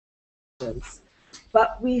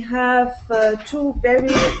But we have two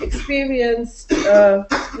very experienced,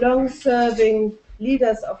 long-serving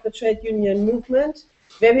leaders of the trade union movement.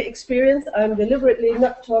 Very experienced. I'm deliberately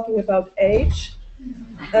not talking about age.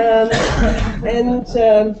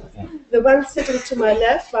 The one sitting to my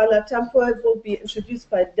left, Vala Tampoy, will be introduced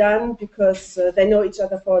by Dan because they know each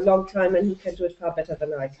other for a long time and he can do it far better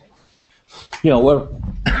than I can. Yeah, well,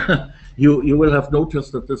 you will have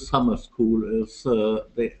noticed that this summer school is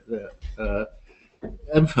the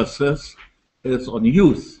emphasis is on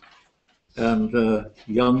youth and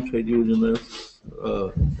young trade unionists,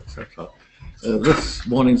 etc. This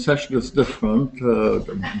morning session is different.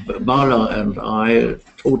 Bala and I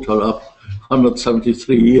total up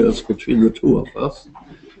 173 years between the two of us.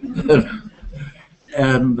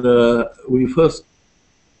 and we first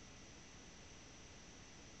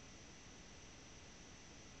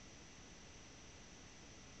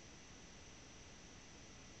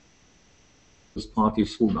this party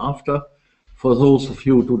soon after. For those of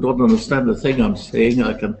you who don't understand the thing I'm saying,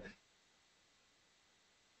 I can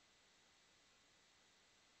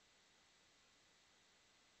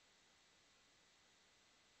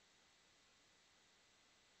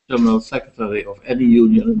General Secretary of any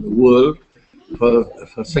union in the world for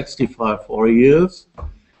 65 years.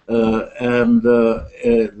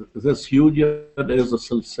 This union is a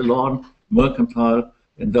Ceylon Mercantile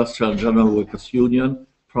Industrial General Workers Union,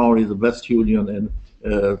 probably the best union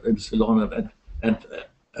in Ceylon and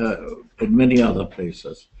in many other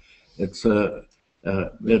places. It's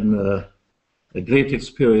been a great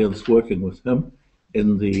experience working with him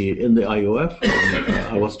in the IOF.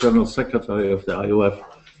 I was General Secretary of the IOF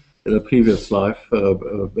in a previous life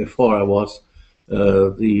before I was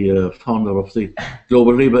the founder of the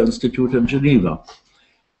Global Labour Institute in Geneva.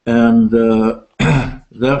 And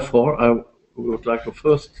therefore, I would like to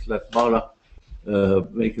first let Bala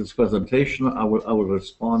make his presentation. I will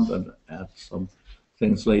respond and add some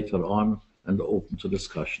things later on and open to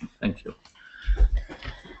discussion. Thank you.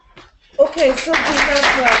 Okay, so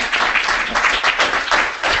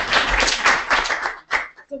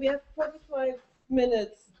we have 45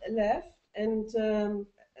 minutes left, and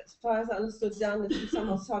as far as I understood, Dan, that you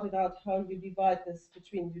somehow sorted out how you divide this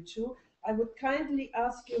between you two. I would kindly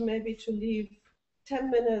ask you maybe to leave 10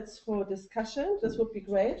 minutes for discussion. This would be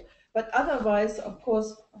great. But otherwise, of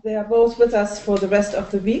course, they are both with us for the rest of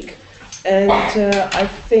the week, and I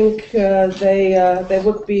think they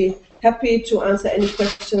would be happy to answer any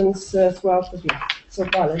questions throughout the week. So,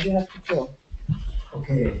 Bala, you have the floor.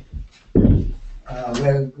 Okay.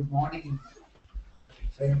 Well, good morning,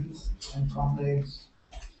 friends and comrades.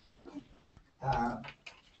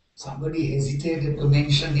 Somebody hesitated to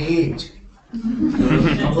mention age,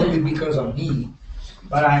 probably because of me,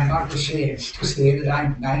 but I'm not ashamed to say that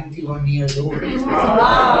I'm 91 years old.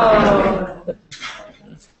 Wow.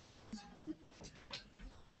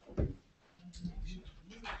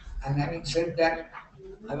 And having said that,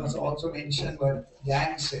 I must also mention what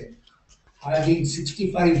Dan said. I have been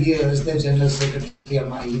 65 years the General Secretary of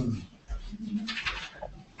my union.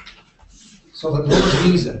 So for those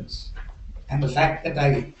reasons, and the fact that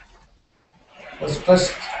I was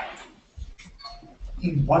first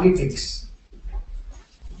in politics,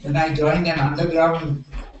 when I joined an underground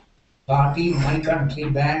party in my country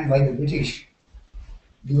banned by the British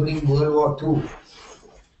during World War II.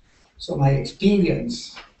 So my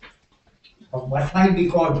experience of what might be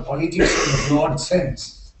called politics in the broad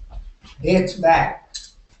sense dates back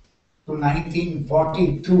to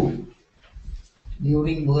 1942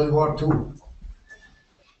 during World War II.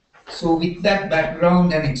 So with that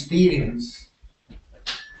background and experience,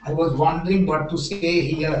 I was wondering what to say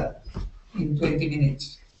here in 20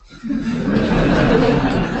 minutes.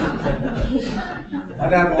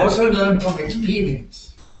 But I've also learned from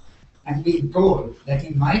experience and been told that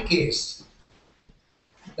in my case,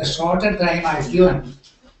 the shorter time I've given,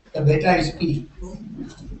 the better I speak.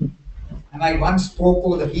 And I once spoke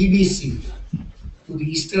over the BBC to the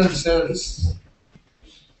Eastern Service,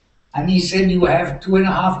 and he said, "You have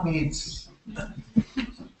 2.5 minutes."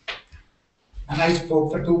 And I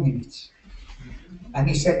spoke for 2 minutes. And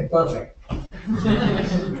he said, "Perfect."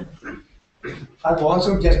 I've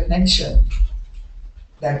also just mentioned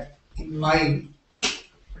that in my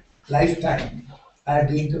lifetime, I've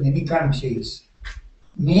been to many countries,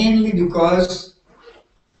 mainly because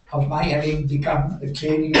of my having become a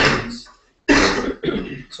trade unionist.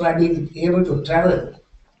 So I've been able to travel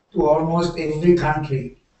to almost every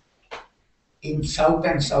country in South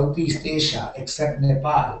and Southeast Asia, except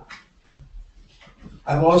Nepal.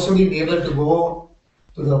 I've also been able to go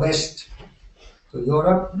to the West, to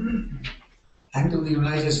Europe, and to the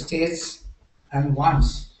United States, and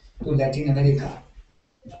once to Latin America.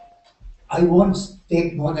 I won't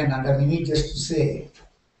take more than another minute just to say,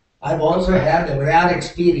 I've also had the rare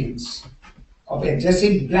experience of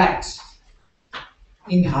addressing blacks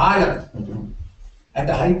in Harlem at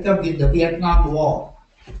the height of the Vietnam War,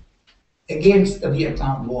 against the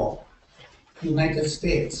Vietnam War, United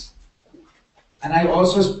States. And I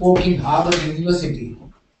also spoke in Harvard University,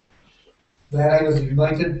 where I was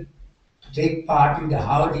invited to take part in the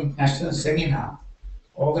Harvard International Seminar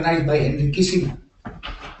organized by Henry Kissinger.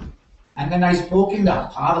 And then I spoke in the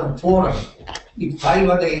Harvard Forum with 5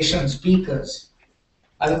 other Asian speakers.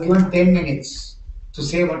 I was given 10 minutes to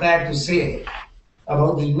say what I had to say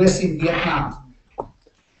about the US in Vietnam.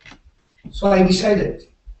 So I decided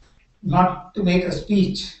not to make a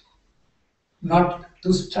speech, not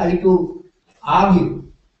to try to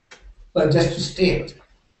argue, but just to state.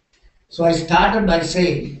 So I started by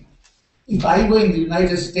saying, if I go in the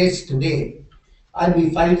United States today, I'll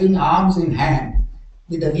be fighting arms in hand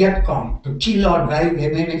with the Viet Cong to kill or drive the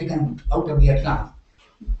American out of Vietnam.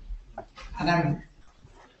 And I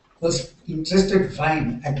was interested to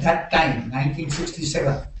find at that time,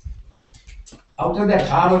 1967, out of that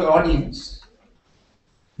Harvard audience,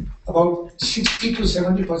 about 60 to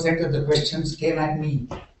 70% of the questions came at me.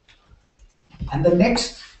 And the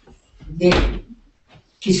next day,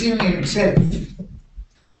 Kissinger himself,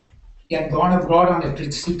 he had gone abroad on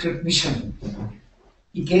a secret mission.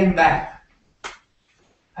 He came back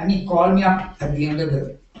and he called me up at the end of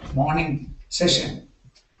the morning session.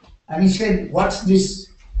 And he said, "What's this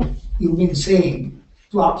you've been saying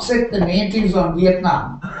to upset the natives on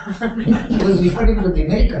Vietnam?" He was referring to the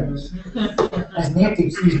Americans as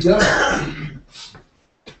natives, these Germans.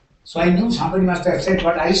 So I knew somebody must have said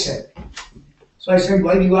what I said. So I said,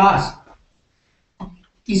 "Why do you ask?"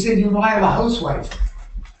 He said, "You know, I have a housewife."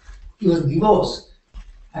 He was divorced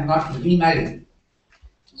and not remarried.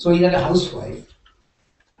 So he had a housewife.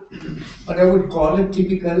 But I would call it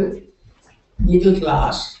typical middle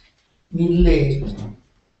class, middle-aged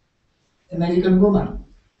American woman.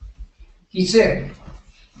 He said,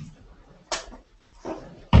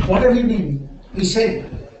 "What have you been?" He said,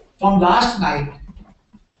 "From last night,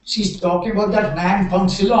 she's talking about that man from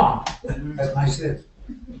Ceylon," as myself.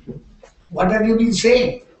 "What have you been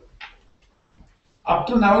saying?" Up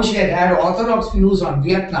to now, she had had orthodox views on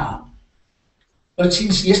Vietnam. But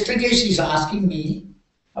since yesterday, she's asking me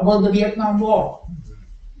about the Vietnam War.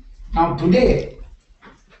 Now today,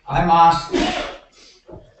 I'm asked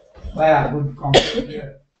by a good comrade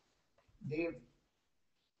here, Dave,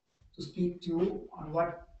 to speak to you on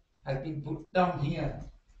what has been put down here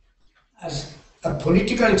as a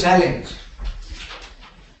political challenge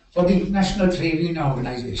for the international trade union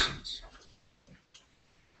organizations.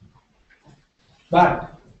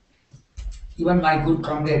 But even my good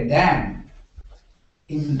comrade Dan,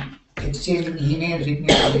 in exchanging emails with me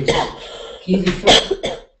today, he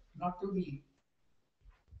referred not to the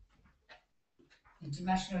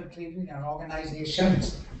international trade union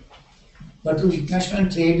organizations, but to the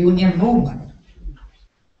international trade union movement.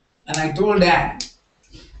 And I told Dan,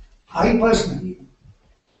 I personally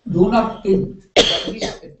do not think that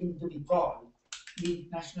is the thing to be called the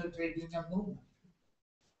international trade union movement.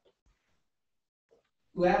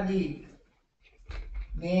 We have the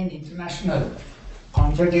main international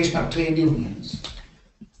confederation of trade unions,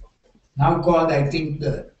 now called, I think,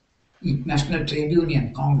 the International Trade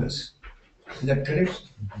Union Congress. Is that correct?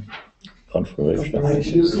 Confederation.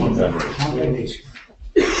 Confederation.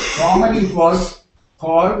 Formerly it was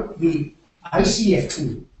called the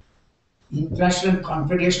ICFU, International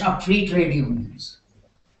Confederation of Free Trade Unions.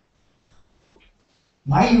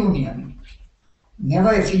 My union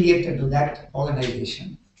never affiliated to that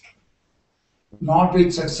organization, nor to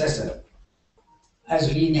its successor,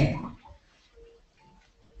 as renamed.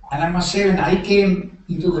 And I must say, when I came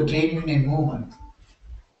into the trade union movement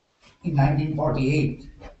in 1948,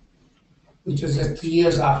 which was just 3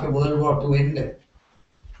 years after World War II ended,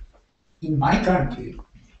 in my country,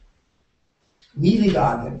 we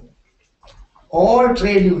regarded all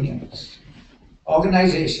trade unions,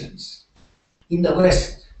 organizations in the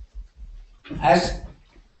West as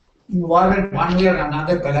involved one way or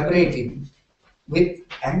another collaborating with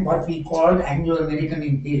and what we called Anglo-American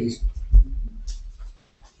imperialism.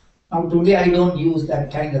 Now today I don't use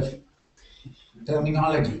that kind of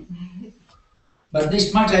terminology, but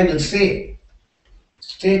this much I will say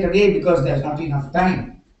straight away because there's not enough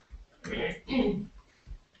time.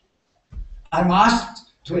 I'm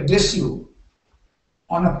asked to address you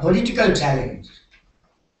on a political challenge,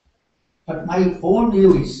 but my own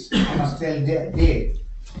view is, I must tell Dave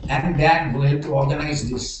and Dan who helped to organize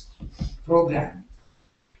this program,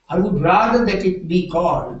 I would rather that it be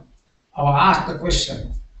called or ask the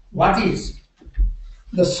question, what is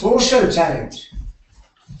the social challenge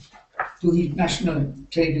to the international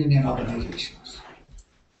trade union organizations?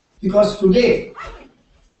 Because today,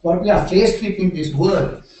 what we are faced with in this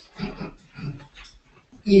world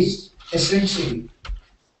is essentially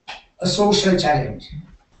a social challenge,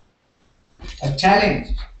 a challenge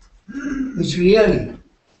which really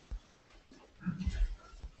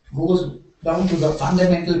goes down to the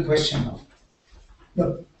fundamental question of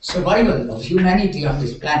the survival of humanity on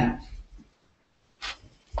this planet.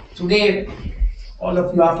 Today, all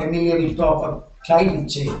of you are familiar with talk of climate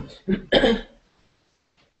change.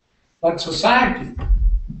 But society,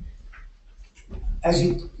 as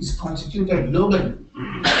it is constituted globally,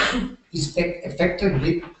 is affected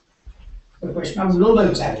with the question of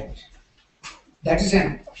global challenge. That is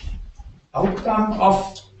an outcome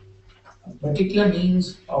of particular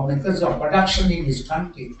means or methods of production in this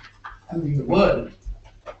country and in the world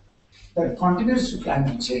that contributes to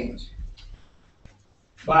climate change.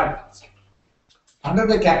 But under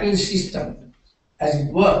the capitalist system, as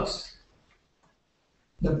it works,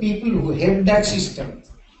 the people who head that system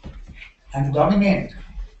and dominate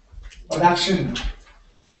production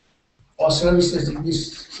or services in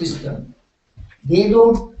this system, they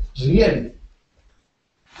don't really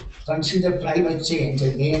consider climate change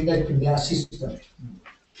a danger to their system.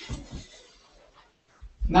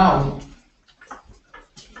 Now,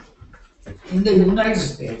 in the United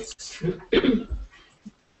States,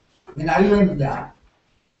 when I went there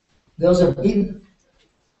was a big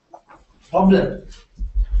problem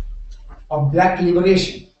of black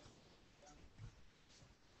liberation.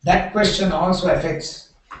 That question also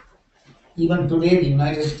affects even today the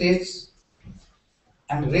United States,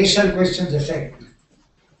 and racial questions affect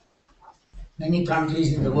many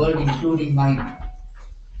countries in the world, including mine.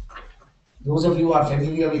 Those of you who are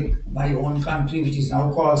familiar with my own country, which is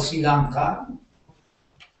now called Sri Lanka,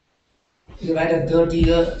 we've had a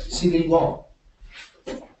 30-year civil war,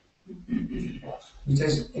 which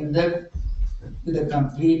has ended with a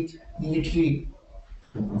complete military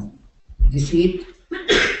defeat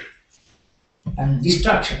and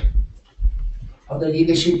destruction of the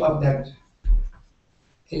leadership of that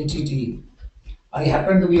LTT. I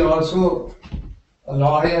happen to be also a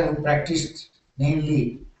lawyer who practiced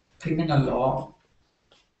mainly criminal law,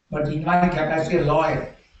 but in my capacity as a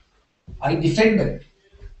lawyer, I defended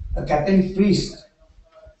a Catholic priest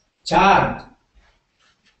charged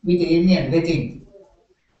with alien vetting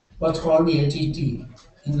what's called the LTT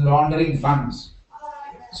in laundering funds.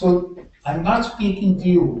 So I'm not speaking to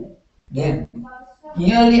you then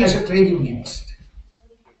merely as a trade unionist.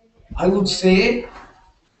 I would say,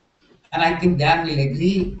 and I think Dan will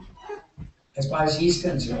agree as far as he's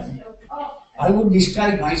concerned, I would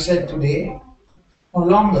describe myself today no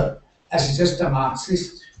longer as just a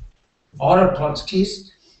Marxist or a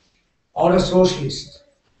Trotskyist or a socialist,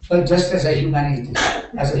 but just as a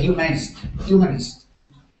humanist, humanist.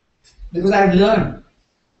 Because I've learned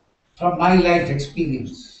from my life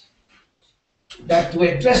experience that to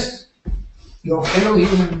address your fellow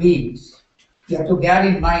human beings, you have to bear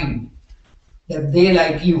in mind that they,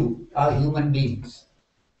 like you, are human beings.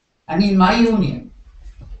 And in my union,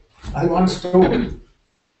 I once told an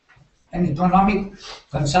economic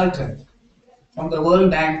consultant from the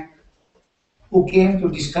World Bank who came to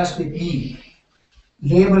discuss with me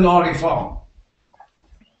labor law reform.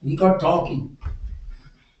 We got talking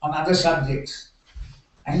on other subjects.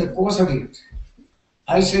 And in the course of it,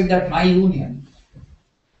 I said that my union,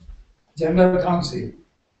 General Council,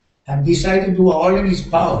 had decided to do all in its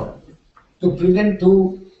power to prevent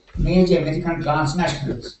two major American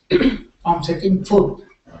transnationals from setting foot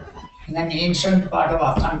in an ancient part of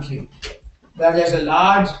our country where there's a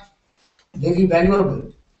large, very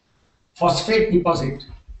valuable phosphate deposit.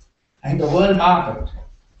 And in the world market,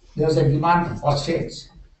 there's a demand for phosphates,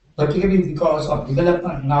 particularly because of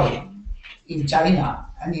development now in China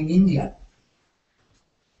and in India.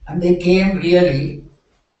 And they came really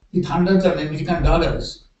with hundreds of American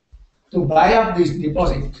dollars to buy up this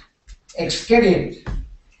deposit, excavate,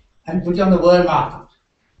 and put it on the world market.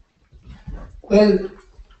 Well,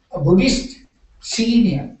 a Buddhist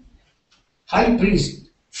senior high priest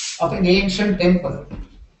of an ancient temple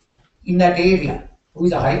in that area, who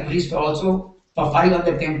is a high priest also for 5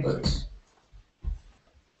 other temples,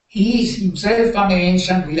 he is himself from an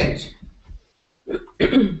ancient village.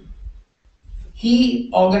 He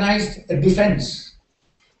organized a defense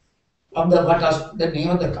of what was the name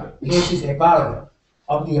of the place is Epavel,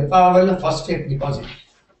 of the Epavel phosphate deposit.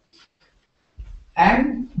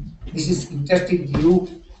 And this is interesting to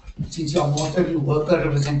you, since you are most of you worker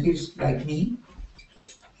representatives like me.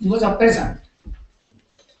 He was a peasant.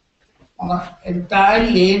 on an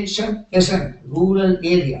entirely ancient peasant rural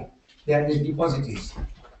area where this deposit is.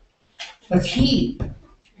 But he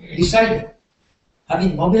decided,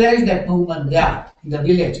 having mobilized that movement there in the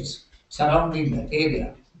villages surrounding that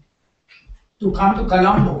area, to come to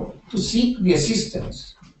Colombo to seek the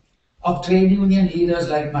assistance of trade union leaders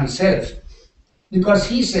like myself, because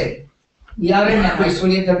he said, we are in an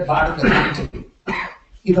isolated part of the country.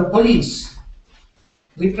 If the police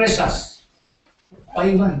repress us or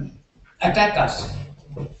even attack us,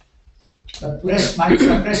 the press might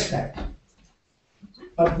suppress that.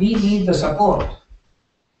 But we need the support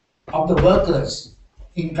of the workers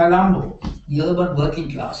in Colombo, the urban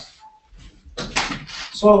working class.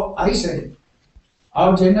 So I said,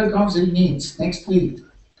 our General Council meets next week.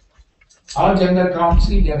 Our General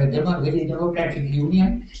Council, we have a very democratic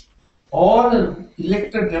union. All the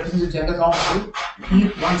elected representatives of the General Council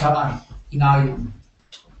meet once a month in our union.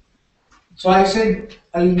 So I said,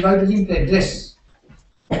 I invited him to address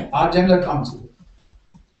our General Council.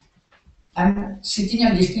 And sitting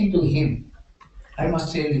and listening to him, I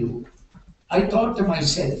must tell you, I thought to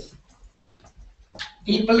myself,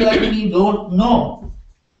 people like me don't know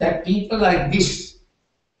that people like this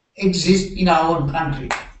exist in our own country.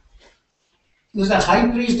 He was a high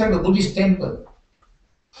priest of a Buddhist temple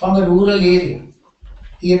from a rural area.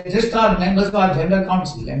 He addressed our members of our General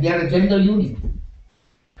Council, and we are a general union.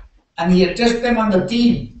 And he addressed them on the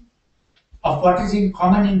theme of what is in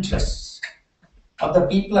common interests of the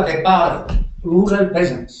people of Nepal, rural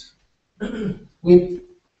peasants, with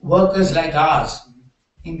workers like ours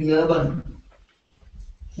in the urban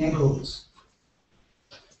neighborhoods.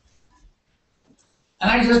 And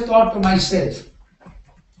I just thought to myself,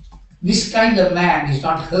 this kind of man is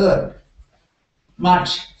not heard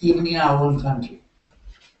much even in our own country.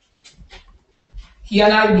 He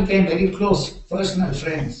and I became very close personal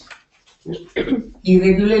friends. He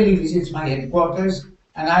regularly visits my headquarters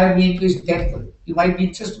and I have been to his temple. You might be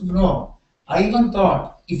interested to know. I even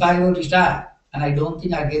thought if I were retired, and I don't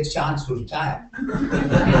think I get a chance to retire. No,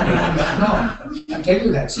 I tell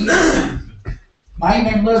you that. See, my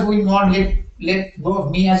members will not let go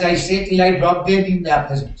of me, as I say, till I drop dead in their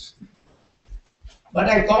presence. But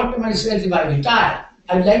I thought to myself, if I retire,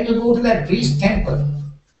 I'd like to go to that priest temple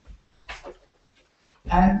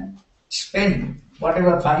and spend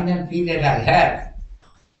whatever final period I have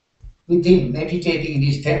with him meditating in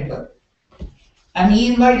his temple. And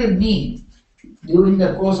he invited me during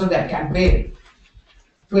the course of that campaign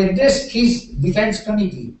to address his defense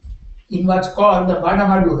committee in what's called the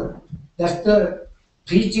Vanamadura. That's the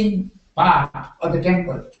preaching part of the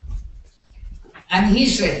temple. And he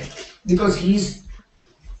said, because he's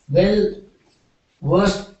well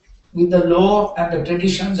versed with the law and the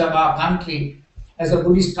traditions of our country as a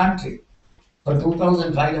Buddhist country for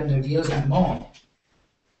 2,500 years and more,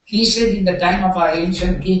 he said in the time of our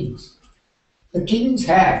ancient kings, the kings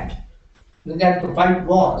had, when they had to fight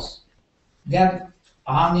wars, they had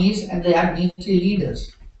armies and they had military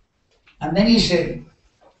leaders. And then he said,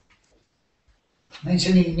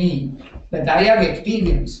 mentioning me, that I have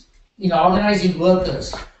experience in organizing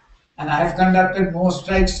workers and I have conducted more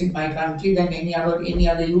strikes in my country than any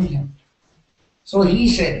other union. So he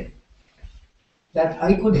said that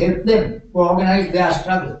I could help them to organize their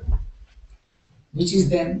struggle, which is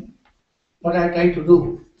then what I tried to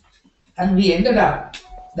do. And we ended up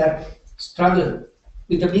that struggle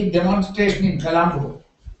with a big demonstration in Colombo,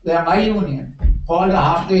 where my union called a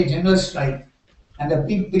half-day general strike and a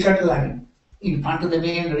big picket line in front of the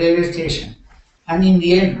main railway station. And in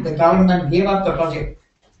the end, the government gave up the project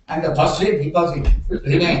and the first rate deposit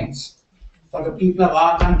remains for the people of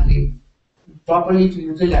our country properly to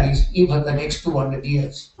utilize even for the next 200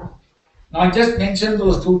 years. Now I just mentioned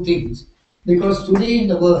those two things because today in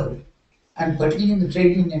the world, and particularly in the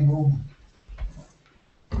trade union movement,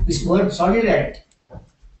 this word solidarity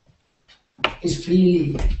is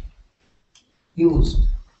freely used.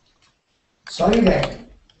 Solidarity.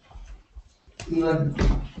 Even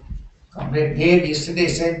Comrade Dave yesterday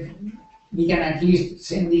said we can at least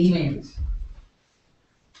send the emails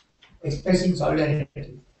expressing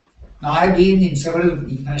solidarity. Now I've been in several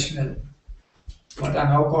international, what are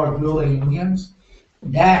now called global unions.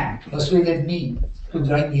 Dan persuaded me to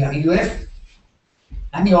join the IUF,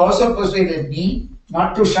 and he also persuaded me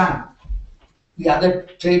not to shun the other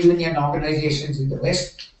trade union organizations in the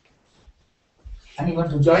West, and even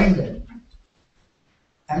to join them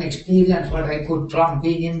and experience what I could from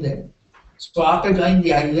being in them. So after joining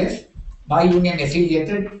the IUF, my union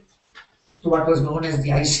affiliated to what was known as the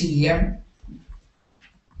ICEM,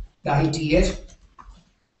 the ITF,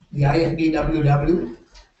 the IFBWW,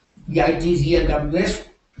 the ITZLWF,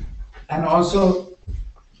 and also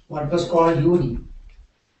what was called uni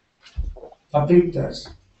for printers.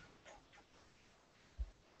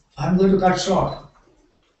 I'm going to cut short.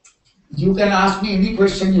 You can ask me any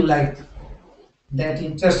question you like that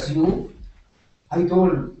interests you. I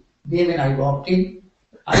told Dave when I walked in,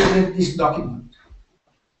 I read this document,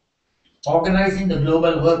 Organizing the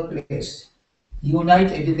Global Workplace,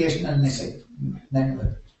 Unite Educational Message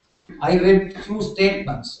Manual. I read few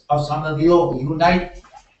statements of some of you, Unite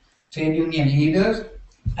trade union leaders,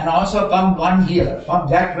 and also found one here from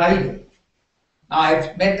Jack Ryder. Now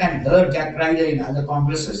I've met and heard Jack Ryder in other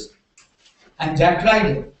congresses, and Jack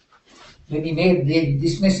Ryder, when he made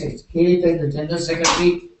this message, he is the General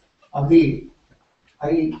Secretary of the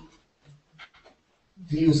IUC.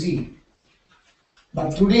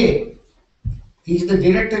 But today, he is the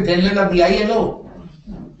Director General of the ILO.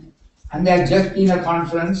 And there has just been a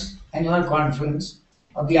conference, annual conference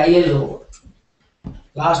of the ILO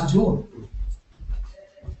last June.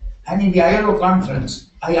 And in the ILO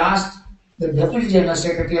conference, I asked the Deputy General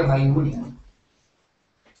Secretary of my union,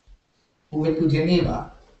 who went to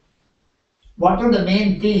Geneva, what was the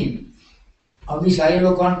main theme of this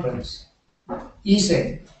ILO conference? He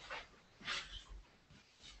said,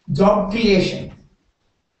 job creation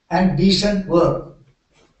and decent work.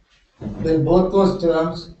 Well, both those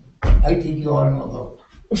terms, I think you all know about.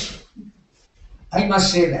 I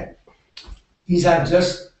must say that these are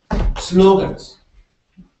just slogans.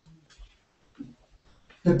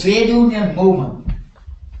 The trade union movement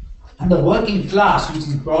and the working class, which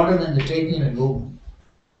is broader than the trade union movement,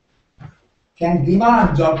 can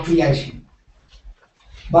demand job creation.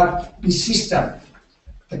 But the system,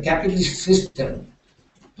 the capitalist system,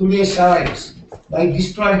 today survives by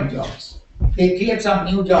destroying jobs. They create some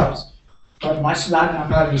new jobs, but much larger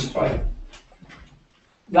number are destroyed.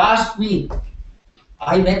 Last week,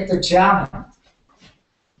 I met the chairman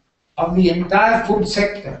of the entire food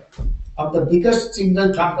sector of the biggest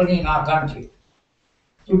single company in our country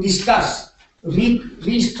to discuss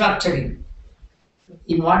restructuring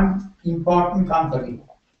in one important company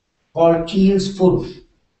called Keel's Food.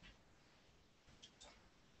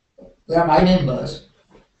 Where my members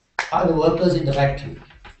are the workers in the factory.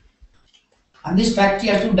 And this factory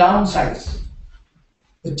has to downsize.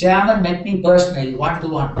 The chairman met me personally,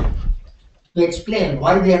 one-to-one, to explain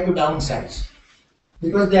why they have to downsize.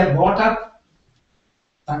 Because they have bought up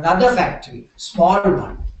another factory, small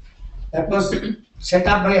one, that was set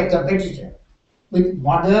up by a competitor with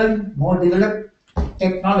modern, more developed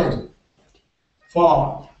technology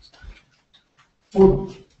for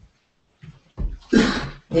food.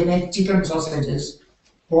 They make chicken sausages,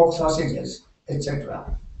 pork sausages,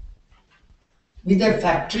 etc. With a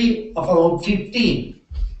factory of about 15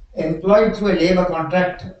 employed through a labor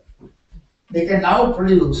contractor, they can now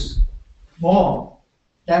produce more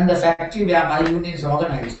than the factory where my union is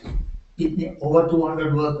organized, with over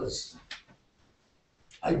 200 workers.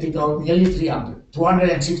 I think out nearly 300,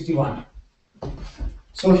 261.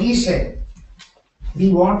 So he said, we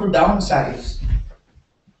want to downsize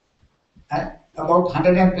at about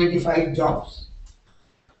 125 jobs.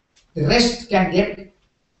 The rest can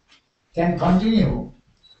continue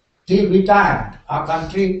till retirement. Our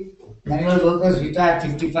country, manual workers retire at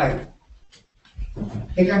 55.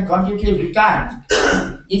 They can continue till retirement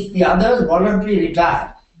if the others voluntarily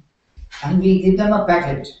retire, and we give them a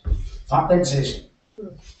package, compensation.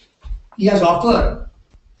 He has offered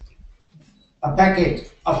a package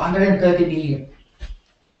of 130 million.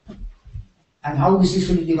 And how this is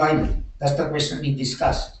to be divided, that's the question we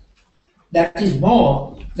discussed. That is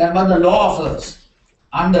more than what the law offers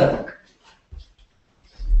under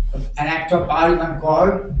an act of parliament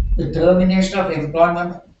called the Termination of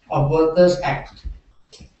Employment of Workers Act.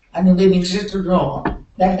 And you may be interested to know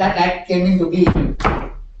that that act came into being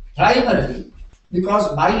primarily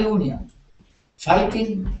because my union,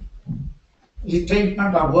 fighting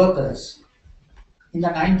retrenchment of workers in the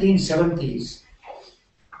 1970s,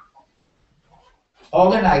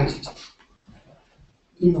 organized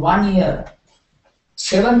in 1 year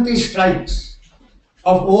 70 strikes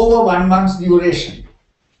of over 1 month's duration,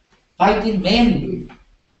 fighting mainly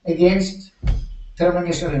against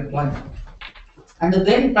termination of employment. And the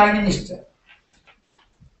then Prime Minister,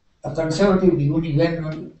 a conservative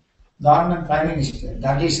union government Prime Minister,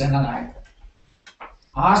 Douglas Senanayake,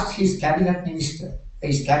 asked his cabinet minister,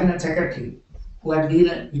 his cabinet secretary, who had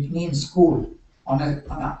been with me in school on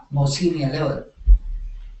a more senior level,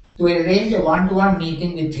 to arrange a one-to-one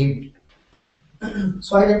meeting with him.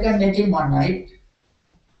 So I went and met him one night.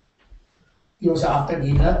 He was after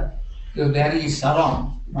dinner. He was wearing his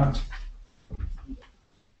sarong, not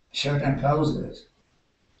shirt and trousers.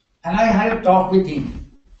 And I had a talk with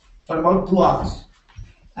him for about 2 hours.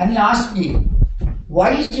 And he asked me,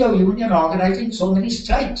 why is your union organizing so many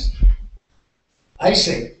strikes? I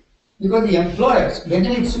said, because the employers, when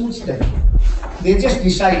it suits them, they just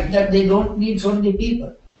decide that they don't need so many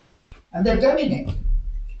people. And they terminate.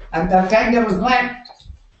 And that time there was no act.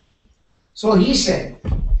 So he said,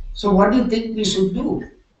 so what do you think we should do?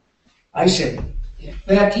 I said,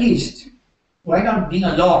 well, at least, why not bring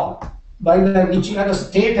a law by which you have a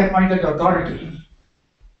state-appointed authority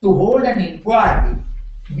to hold an inquiry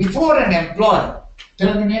before an employer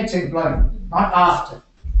terminates employment, not after.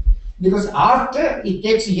 Because after, it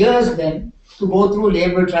takes years then to go through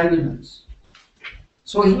labor tribunals.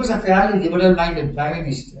 So he was a fairly liberal-minded prime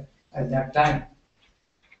minister at that time.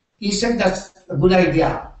 He said that's a good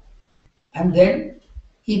idea. And then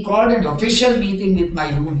he called an official meeting with my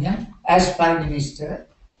union as prime minister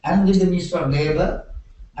and with the Minister of Labour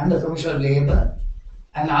and the Commissioner of Labour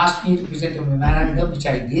and asked me to present a memorandum, which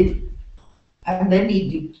I did. And then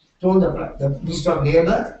he told the Minister of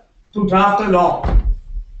Labour to draft a law.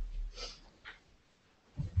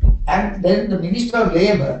 And then the Minister of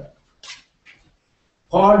Labour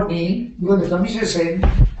called me because the Commissioner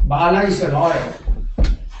said, Bala is a lawyer.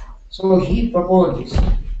 So he proposed this.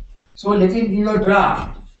 So let him give a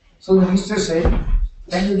draft. So the Minister said,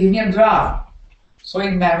 can you give me a draft? So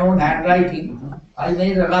in my own handwriting, I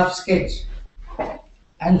made a rough sketch.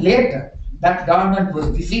 And later, that government was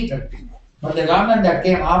defeated. But the government that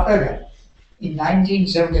came after that, in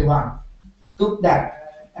 1971, took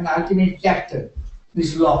that and ultimately captured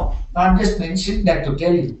this law. Now I'm just mentioning that to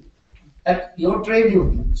tell you that your trade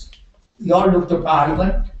unions, you all look to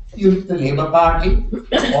Parliament, you look to the Labour Party,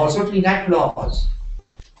 also to enact laws.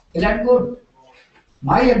 Is that good?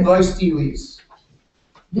 My advice to you is,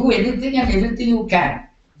 do anything and everything you can,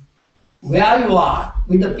 where you are,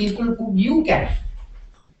 with the people whom you can.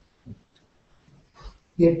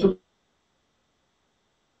 They took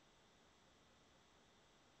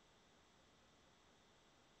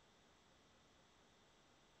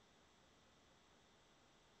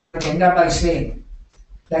end up by saying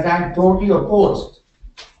that I am totally opposed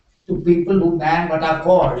to people who man what are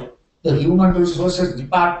called the Human Resources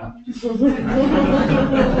Department.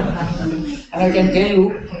 And I can tell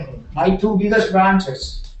you, my two biggest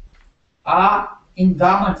branches are in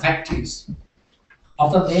garment factories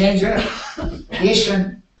of a major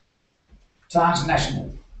Asian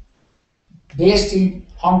transnational based in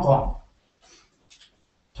Hong Kong,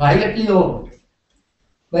 privately owned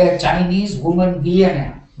by a Chinese woman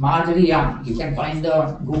billionaire, Marjorie Young. You can find her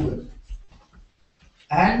on Google.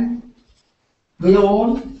 And they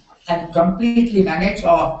own and completely manage,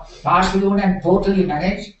 or partially own and totally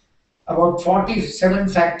manage, about 47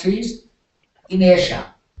 factories in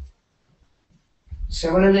Asia.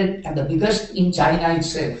 Several, and the biggest in China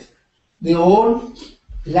itself. They own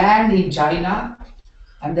land in China,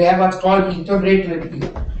 and they have what's called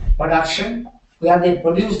integrated production, where they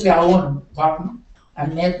produce their own cotton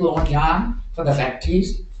and make their own yarn for the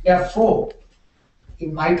factories. There are 4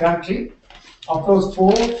 in my country. Of those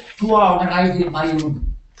 4, 2 are organized in my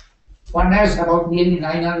union. One has about nearly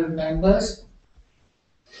 900 members.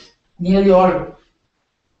 Nearly all,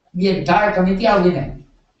 the entire committee are women.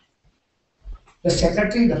 The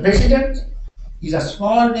secretary, the president, is a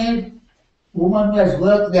small name woman who has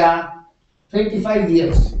worked there 25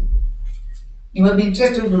 years. You must be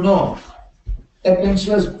interested to know that when she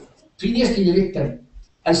was previously elected,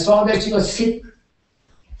 I saw that she was sick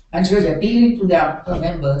and she was appealing to her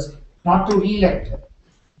members not to re-elect her,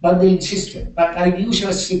 but they insisted. But I knew she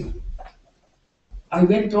was sick. I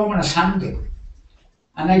went home on a Sunday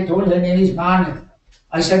and I told her name is Marnel.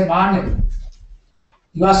 I said, Marnel,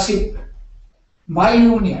 you are sick. My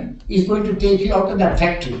union is going to take you out of that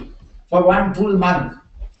factory for 1 full month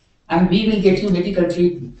and we will get you medical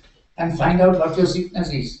treatment and find out what your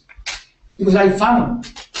sickness is. Because I found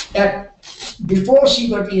that before she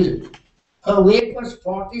got ill, her weight was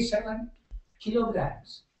 47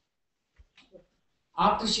 kilograms.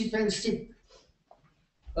 After she fell sick,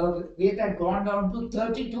 her weight had gone down to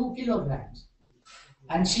 32 kilograms.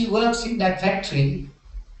 And she works in that factory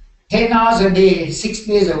 10 hours a day, 6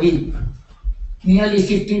 days a week, nearly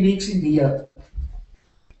 50 weeks in the year.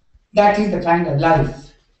 That is the kind of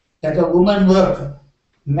life that a woman worker,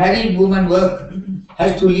 married woman worker,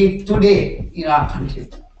 has to live today in our country.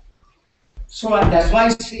 So that's why I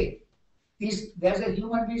say, there's a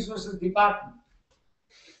human resources department.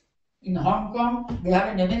 In Hong Kong, they have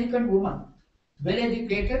an American woman, well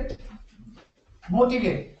educated,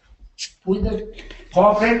 motivated, with the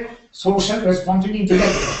corporate social responsibility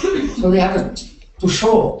director. So they have to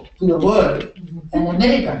show to the world an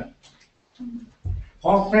American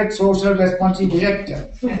corporate social responsibility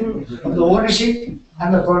director. And the ownership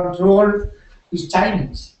and the control is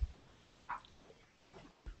Chinese.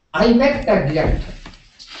 I met that director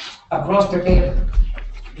across the table.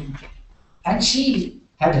 And she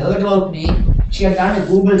had heard of me, she had done a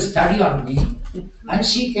Google study on me, and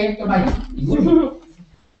she came to my unit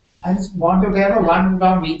and wanted to have a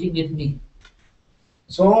one-on-one meeting with me.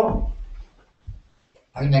 So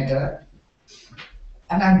I met her,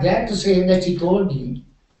 and I'm glad to say that she told me,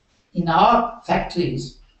 in our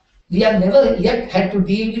factories, we have never yet had to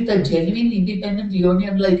deal with a genuine independent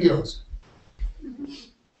union like yours.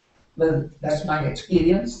 Well, that's my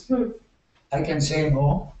experience. I can say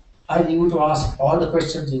more. I leave you to ask all the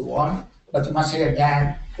questions you want, but you must hear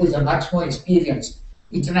Dan, who is a much more experienced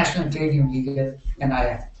international trade union leader than I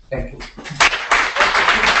am. Thank you.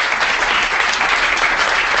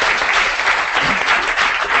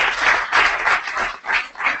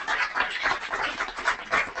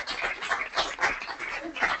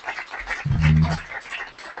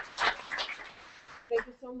 Thank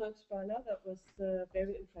you so much, Bala. That was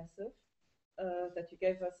very impressive. That you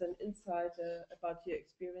gave us an insight about your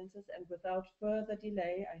experiences. And without further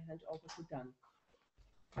delay, I hand over to Dan.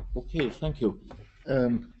 Okay, thank you.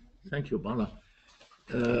 Thank you, Bala.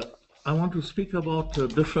 I want to speak about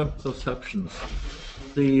different perceptions.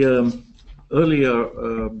 The earlier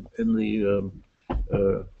in the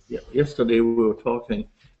yesterday we were talking,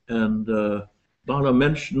 and Bala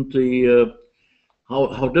mentioned the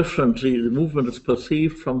how differently the movement is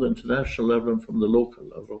perceived from the international level and from the local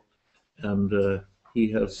level. And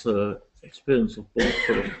he has experience of both,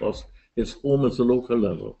 but of course his home is the local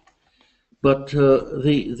level. But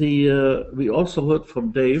we also heard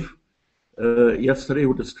from Dave yesterday,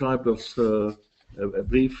 who described us a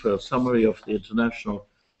brief summary of the international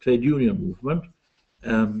trade union movement.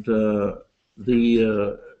 And I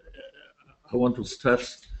want to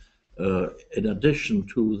stress, in addition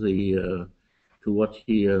to what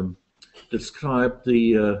he described,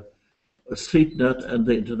 the StreetNet and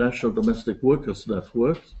the International Domestic Workers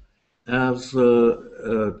Network as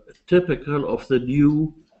typical of the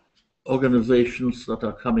new organizations that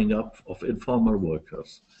are coming up of informal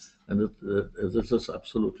workers. And this is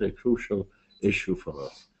absolutely a crucial issue for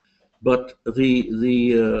us. But the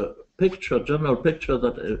general picture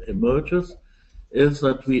that emerges is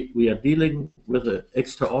that we are dealing with an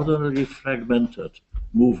extraordinarily fragmented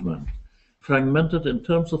movement. Fragmented in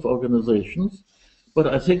terms of organizations, but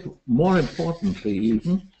I think more importantly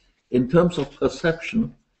even in terms of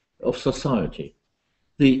perception of society.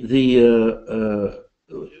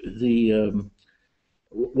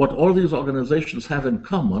 What all these organizations have in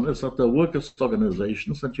common is that they're workers'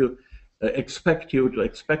 organizations, that you expect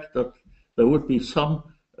that there would be some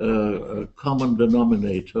common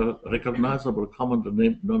denominator, recognizable common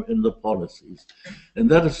denominator in the policies. And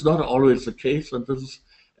that is not always the case, and this is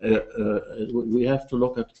we have to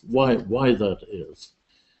look at why that is.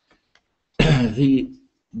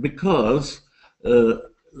 Because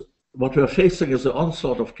what we're facing is the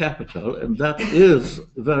onslaught of capital, and that is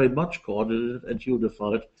very much coordinated and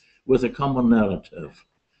unified with a common narrative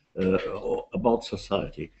about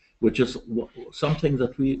society, which is something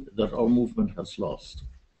that our movement has lost.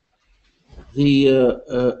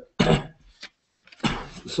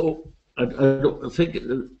 So I don't think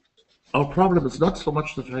our problem is not so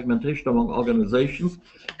much the fragmentation among organizations,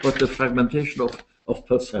 but the fragmentation of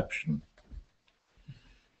perception.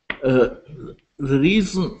 The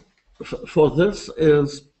reason for this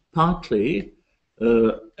is partly,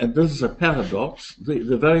 and this is a paradox,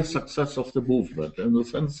 the very success of the movement, in the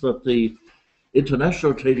sense that the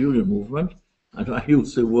international trade union movement, and I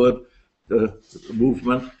use the word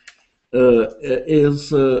movement, is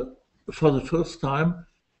for the first time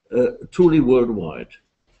truly worldwide,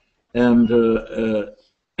 and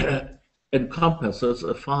encompasses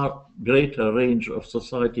a far greater range of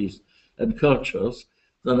societies and cultures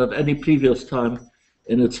than at any previous time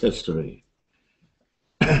in its history.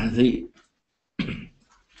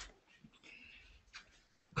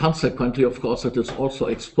 Consequently, of course, it is also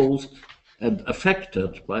exposed and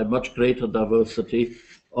affected by much greater diversity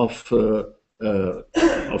of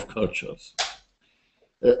cultures.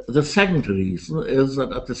 The second reason is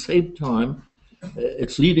that at the same time,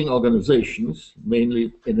 its leading organizations,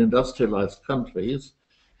 mainly in industrialized countries,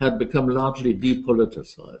 had become largely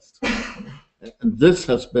depoliticized. And this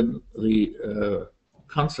has been the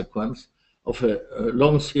consequence of a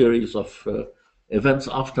long series of events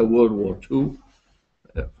after World War II,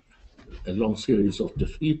 a long series of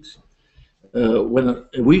defeats, when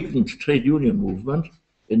a weakened trade union movement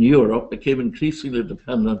in Europe became increasingly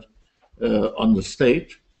dependent on the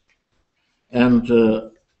state, and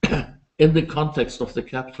in the context of the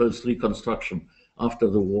capitalist reconstruction after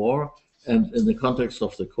the war and in the context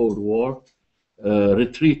of the Cold War,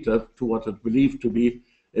 retreated to what it believed to be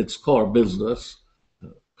its core business,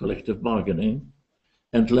 collective bargaining,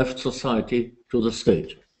 and left society to the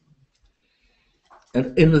state.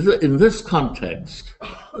 And in this context,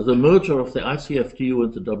 the merger of the ICFTU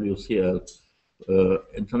and the WCL,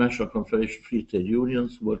 International Confederation of Free Trade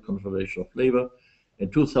Unions, World Confederation of Labor,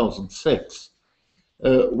 in 2006,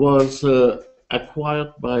 was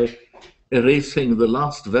acquired by erasing the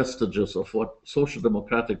last vestiges of what social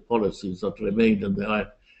democratic policies that remained in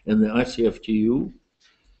the ICFTU,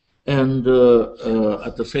 and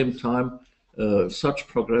at the same time, such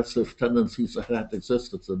progressive tendencies that had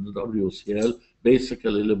existed in the WCL,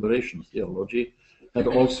 basically liberation theology, had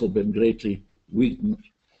also been greatly weakened.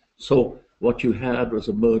 So what you had was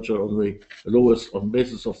a merger on the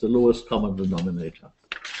basis of the lowest common denominator.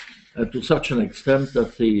 And to such an extent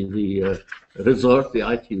that the result, the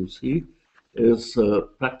ITUC, is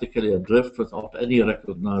practically adrift without any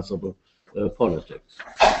recognizable politics.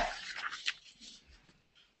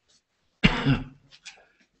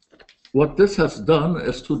 What this has done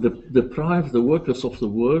is to deprive the workers of the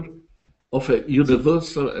world of a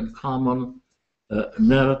universal and common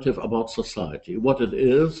narrative about society, what it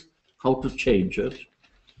is, how to change it.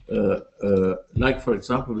 Like, for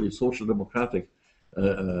example, the social democratic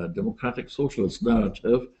socialist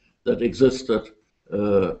narrative that existed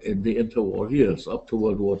in the interwar years up to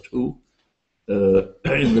World War II,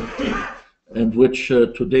 and which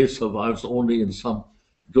today survives only in some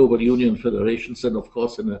global union federations and, of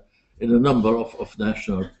course, in a number of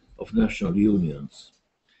national unions.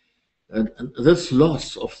 And this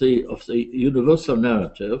loss of the universal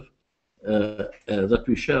narrative that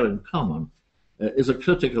we share in common is a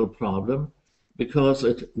critical problem because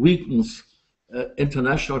it weakens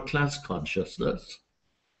international class consciousness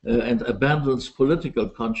and abandons political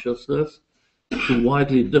consciousness to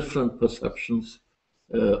widely different perceptions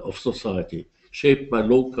of society, shaped by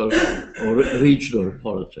local or regional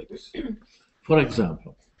politics. For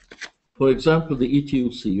example, the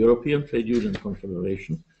ETUC, European Trade Union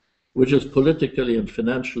Confederation, which is politically and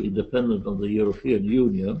financially dependent on the European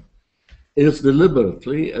Union, is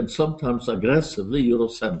deliberately and sometimes aggressively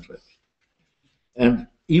Eurocentric. And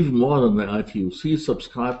even more than the ITUC,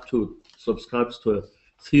 subscribes to a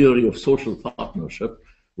theory of social partnership,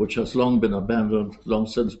 which has long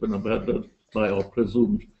since been abandoned by our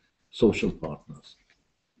presumed social partners.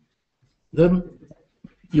 Then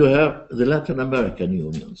you have the Latin American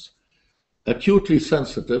unions, acutely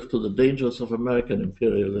sensitive to the dangers of American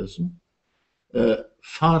imperialism,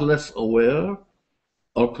 far less aware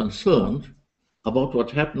or concerned about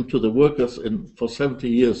what happened to the workers for 70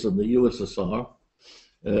 years in the USSR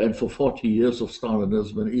and for 40 years of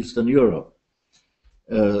Stalinism in Eastern Europe,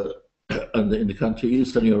 and in the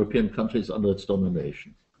Eastern European countries under its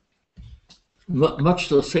domination. Much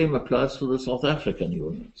the same applies to the South African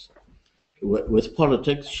unions, with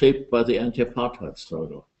politics shaped by the anti-apartheid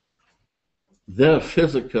struggle. Their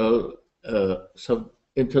physical,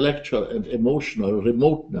 intellectual and emotional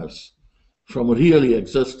remoteness from really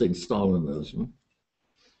existing Stalinism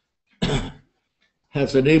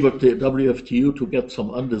has enabled the WFTU to get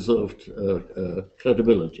some undeserved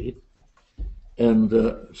credibility. And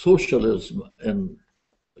socialism, in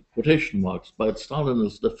quotation marks, by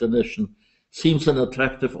Stalinist definition, seems an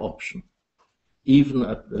attractive option,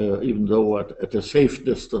 even though at a safe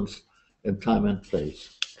distance in time and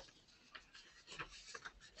place,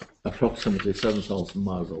 approximately 7,000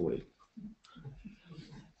 miles away.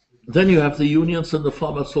 Then you have the unions in the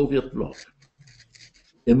former Soviet bloc,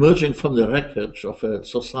 emerging from the wreckage of a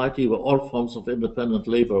society where all forms of independent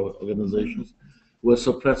labor organizations were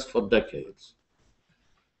suppressed for decades.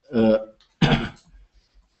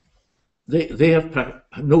 They have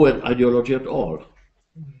no ideology at all.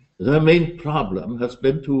 Their main problem has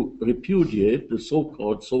been to repudiate the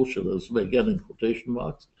so-called socialism, again in quotation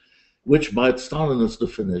marks, which by its Stalinist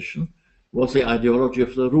definition was the ideology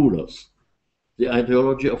of the rulers, the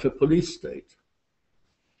ideology of a police state.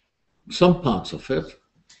 Some parts of it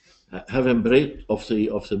have embraced,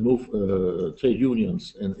 trade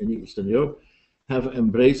unions in Eastern Europe, have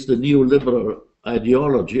embraced the neoliberal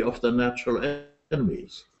ideology of the natural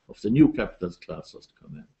enemies, of the new capitalist classes to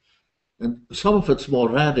come in. And some of its more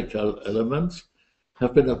radical elements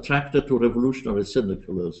have been attracted to revolutionary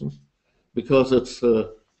syndicalism because its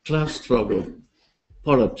class struggle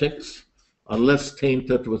politics are less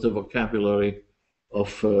tainted with the vocabulary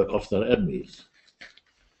of their enemies.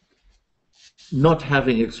 Not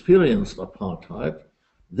having experienced apartheid,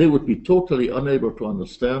 they would be totally unable to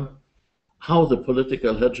understand how the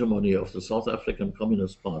political hegemony of the South African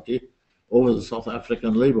Communist Party over the South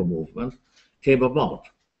African labor movement came about.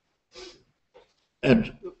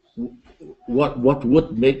 And what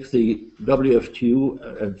would make the WFTU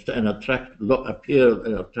appear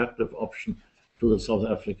an attractive option to the South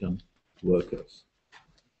African workers?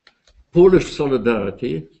 Polish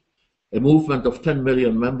Solidarity, a movement of 10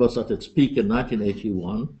 million members at its peak in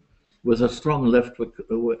 1981, with a strong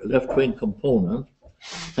left-wing component,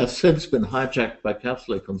 has since been hijacked by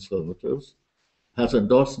Catholic conservatives, has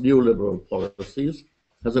endorsed neoliberal policies,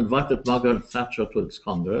 has invited Margaret Thatcher to its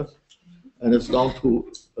Congress, and is down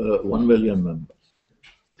to 1 million members.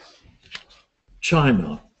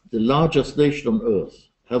 China, the largest nation on earth,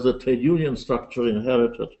 has a trade union structure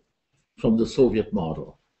inherited from the Soviet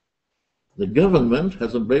model. The government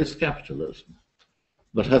has embraced capitalism,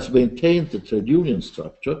 but has maintained the trade union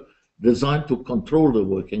structure designed to control the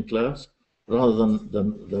working class rather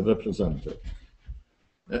than represent it.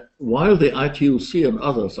 While the ITUC and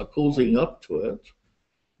others are cozying up to it,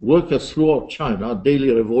 workers throughout China are daily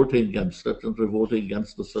revolting against it and revolting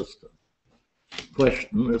against the system.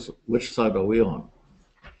 Question is, which side are we on?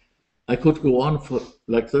 I could go on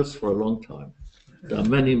like this for a long time. There are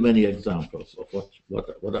many, many examples of what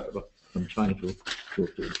I'm trying to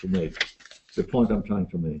make, the point I'm trying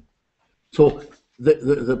to make. So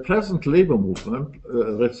the present labor movement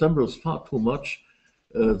resembles far too much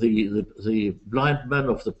the blind men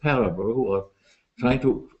of the parable who are trying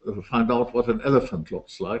to find out what an elephant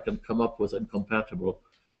looks like and come up with incompatible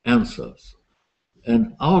answers.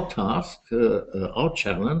 And our task, our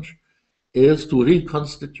challenge, is to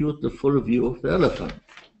reconstitute the full view of the elephant.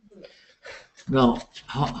 Now,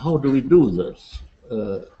 how do we do this?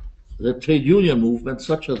 The trade union movement,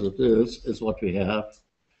 such as it is what we have,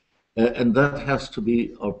 and that has to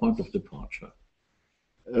be our point of departure.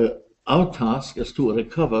 Our task is to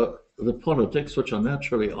recover the politics which are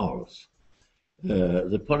naturally ours,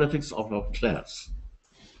 the politics of our class,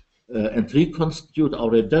 and reconstitute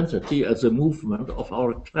our identity as a movement of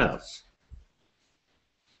our class.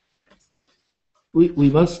 We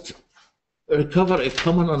must recover a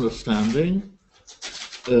common understanding,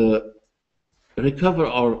 recover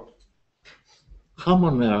our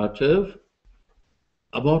common narrative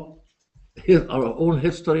about our own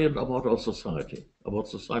history and about our society, about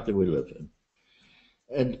society we live in.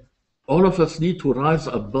 And all of us need to rise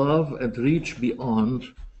above and reach beyond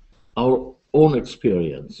our own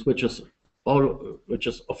experience, which is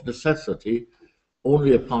of necessity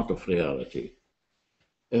only a part of reality.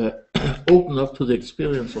 Open up to the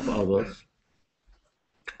experience of others,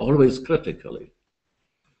 always critically,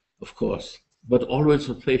 of course, but always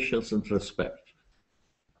with patience and respect.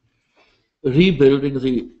 Rebuilding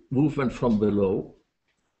the movement from below,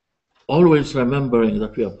 always remembering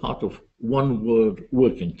that we are part of one world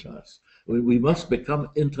working class. We must become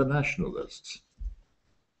internationalists.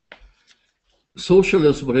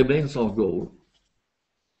 Socialism remains our goal,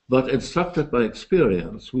 but instructed by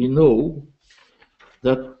experience, we know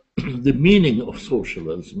that the meaning of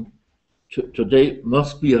socialism today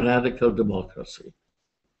must be radical democracy.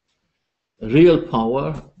 Real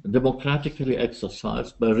power, democratically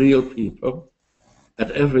exercised by real people at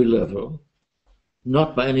every level,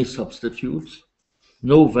 not by any substitutes,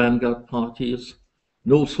 no vanguard parties,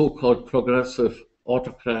 no so-called progressive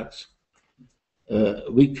autocrats.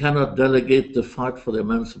 We cannot delegate the fight for the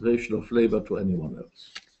emancipation of labor to anyone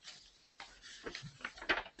else.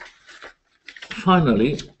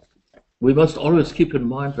 Finally, we must always keep in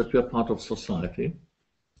mind that we are part of society,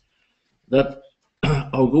 that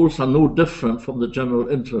our goals are no different from the general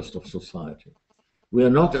interest of society. We are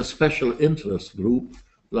not a special interest group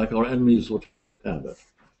like our enemies would have it.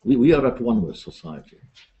 We are at one with society.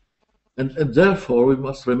 And therefore, we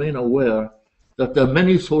must remain aware that there are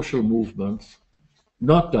many social movements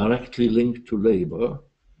not directly linked to labor,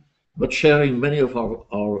 but sharing many of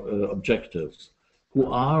our objectives, who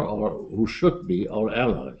are or who should be our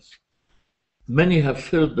allies. Many have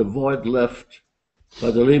filled the void left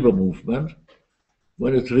by the labor movement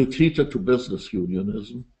when it retreated to business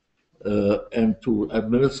unionism and to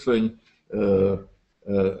administering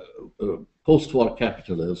post-war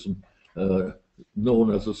capitalism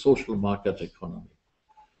known as a social market economy.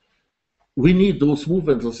 We need those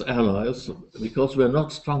movements as allies because we're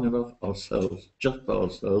not strong enough ourselves, just by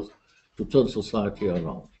ourselves, to turn society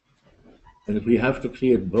around. And if we have to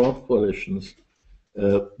create broad coalitions,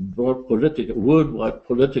 worldwide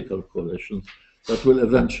political coalitions that will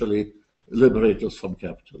eventually liberate us from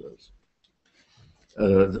capitalism.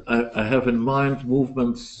 I have in mind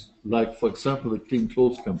movements like, for example, the Clean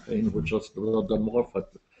Clothes Campaign, which has done more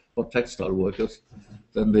for textile workers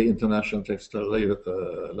than the International Textile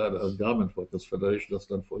Leather and Garment Workers Federation has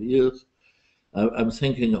done for years. I'm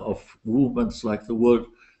thinking of movements like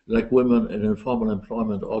like women in informal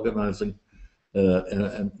employment organizing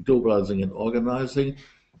and globalizing and organizing,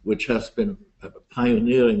 which has been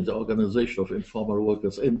pioneering the organization of informal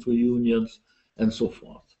workers into unions and so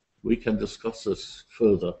forth. We can discuss this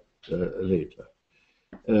further later.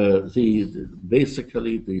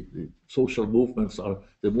 Basically the social movements are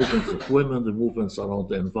the movements of women, the movements around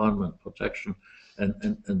the environment protection,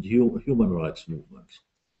 and human rights movements.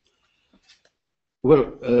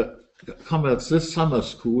 Well, comrades, this summer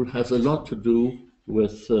school has a lot to do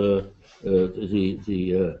with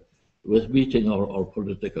with meeting our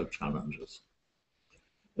political challenges.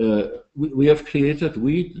 We have created,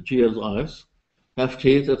 we, the GSIs, have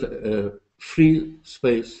created a free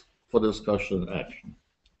space for discussion and action.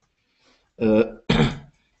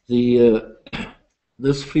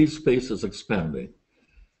 This free space is expanding.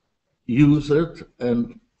 Use it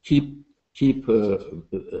and keep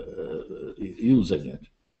using it.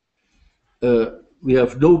 We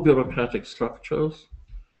have no bureaucratic structures.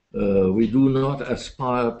 We do not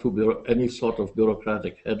aspire to any sort of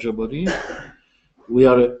bureaucratic hegemony. We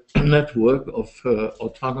are a network of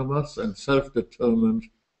autonomous and self-determined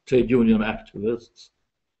trade union activists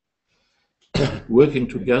working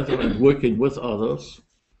together and working with others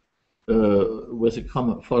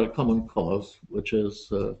for a common cause, which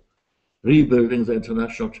is rebuilding the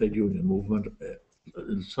international trade union movement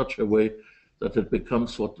in such a way that it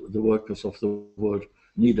becomes what the workers of the world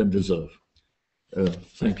need and deserve.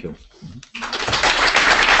 Thank you.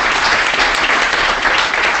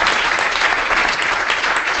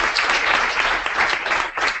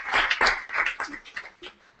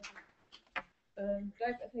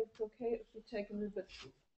 Dave, I think it's okay if we take a little bit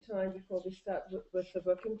of time before we start with the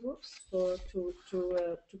working groups to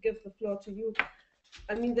give the floor to you.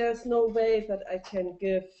 I mean, there's no way that I can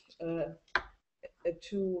give a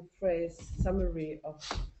two-phrase summary of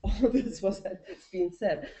all this what has been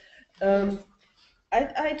said.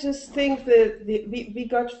 I just think that we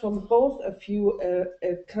got from both of you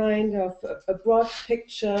a kind of a broad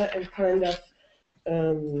picture and kind of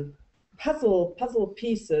puzzle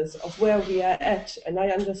pieces of where we are at, and I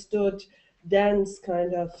understood Dan's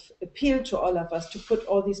kind of appeal to all of us to put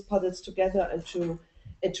all these puzzles together and to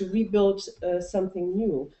rebuild something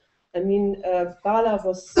new. I mean, Bala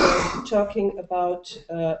was talking about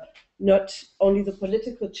not only the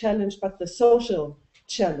political challenge but the social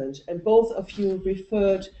challenge, and both of you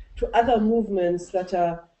referred to other movements that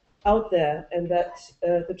are out there, and that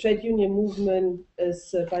the trade union movement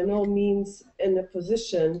is by no means in a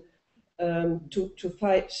position to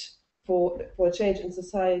fight for a change in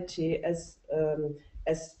society as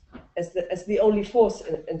the only force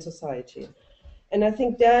in society. And I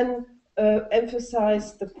think Dan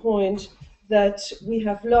emphasized the point that we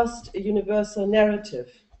have lost a universal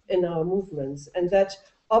narrative in our movements, and that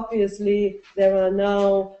obviously there are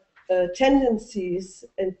now tendencies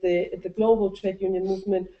in the global trade union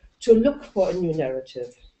movement to look for a new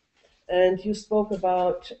narrative. And you spoke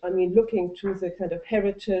about, I mean, looking to the kind of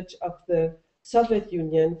heritage of the Soviet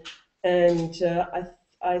Union, and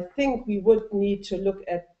I think we would need to look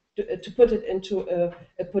at to put it into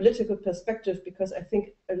a political perspective, because I think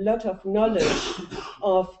a lot of knowledge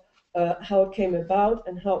of how it came about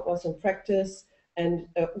and how it was in practice and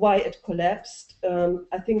why it collapsed.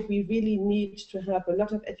 I think we really need to have a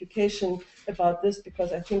lot of education about this,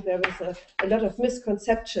 because I think there is a lot of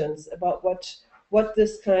misconceptions about what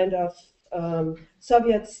this kind of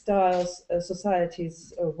Soviet-style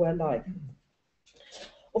societies were like.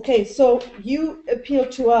 Okay, so you appeal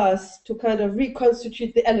to us to kind of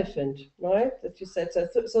reconstitute the elephant, right? That you said.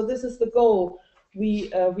 So this is the goal we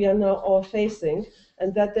are now all facing,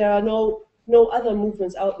 and that there are no other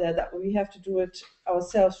movements out there, that we have to do it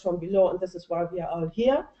ourselves from below, and this is why we are all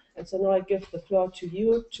here. And so now I give the floor to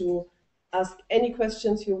you to ask any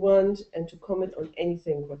questions you want and to comment on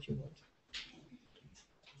anything what you want.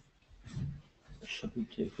 Should we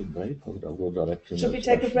take a break or go directly? Should we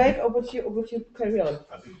take a break, or would you carry on?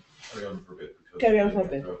 I think carry on for a bit. Carry on for a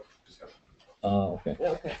bit. Okay.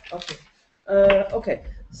 Okay. Okay.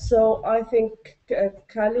 So I think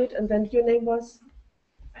Khalid, and then your name was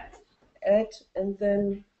Ed, and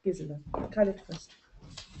then Gisela. Khalid first.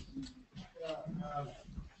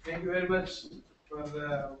 Thank you very much for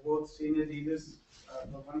both senior leaders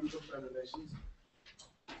for wonderful presentations.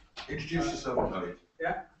 Introduce yourself, Khalid.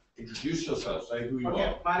 Yeah. Introduce yourself. Say who you Okay.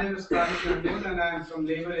 are. My name is Khalid Mahmood, and I'm from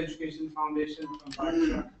Labour Education Foundation from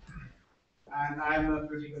Pakistan, and I'm a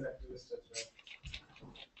political activist as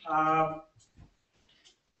well.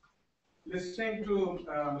 Listening to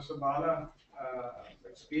Mr. Bala's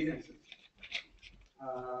experiences,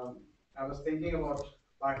 I was thinking about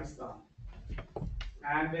Pakistan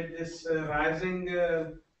And with this rising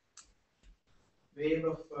wave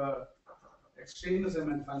of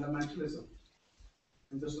extremism and fundamentalism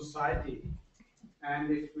in the society,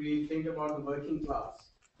 and if we think about the working class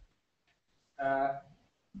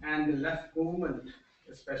and the left movement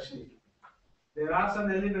especially, there are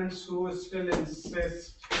some elements who still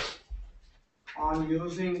insist on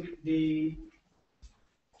using the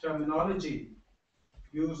terminology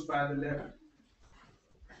used by the left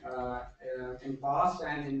in past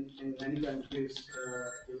and in many countries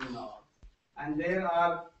even now. And there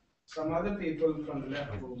are some other people from the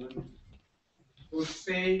left movement who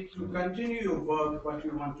say to continue your work, what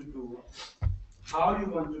you want to do, how you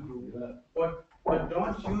want to do, but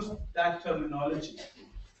don't use that terminology.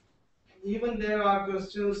 Even there are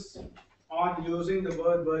questions on using the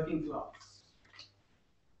word working class.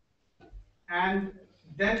 And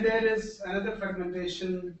then there is another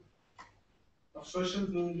fragmentation of social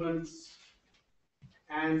movements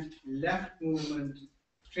and left movement,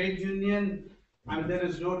 trade union, and there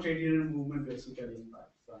is no trade union movement basically in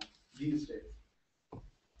Pakistan these days.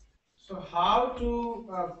 So how to,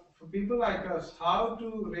 for people like us, how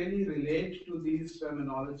to really relate to these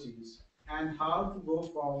terminologies and how to go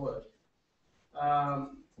forward?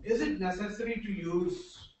 Is it necessary to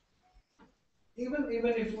use, even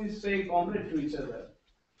if we say comrade to each other,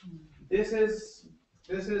 this is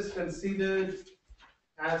considered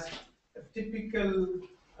as a typical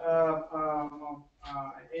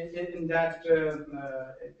in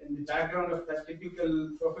the background of that typical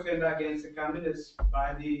propaganda against the communists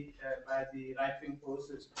by the right-wing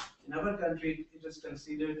forces. In our country, it is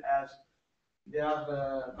considered as they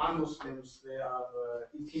are non-Muslims, they are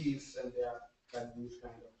atheists, and they are these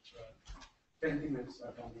kind of sentiments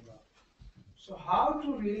are coming up. So how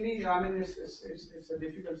to really, I mean, it's a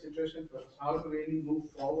difficult situation for us, how to really move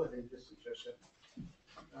forward in this situation.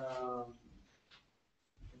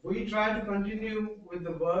 We try to continue with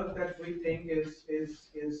the work that we think is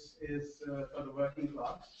for the working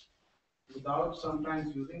class, without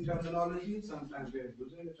sometimes using terminology, sometimes we are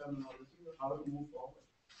using the terminology, but how to move forward.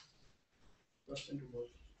 Question to both.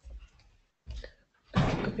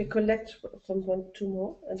 Could we collect from two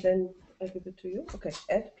more, and then I give it to you? Okay,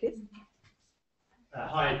 Ed, please.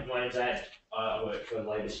 Hi, my name's Ed. I work for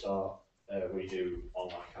Labour Star. We do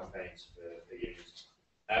online campaigns for unions.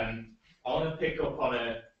 I want to pick up on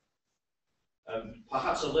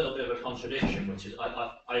perhaps a little bit of a contradiction, which is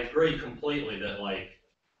I agree completely that, like,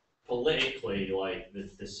 politically, like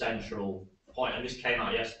the central point, and this came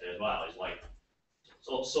out yesterday as well, is like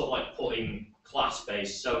sort of like putting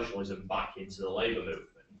class-based socialism back into the labour movement.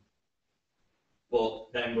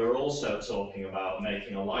 But then we're also talking about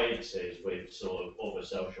making alliances with sort of other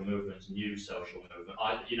social movements, new social movement.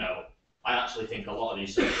 I actually think a lot of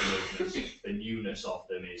these social movements, the newness of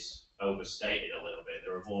them is overstated a little bit.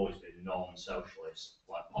 There have always been non-socialist,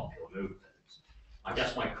 like, popular movements. I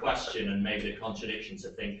guess my question, and maybe the contradiction to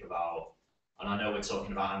think about, and I know we're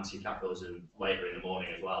talking about anti-capitalism later in the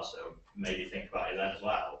morning as well, so maybe think about it then as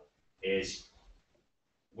well, is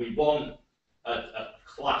we want a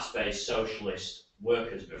class-based socialist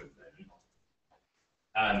workers' movement,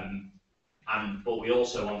 but we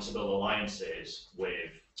also want to build alliances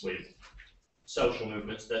with social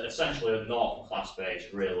movements that essentially are not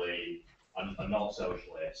class-based, really, and are not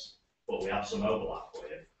socialist, but we have some overlap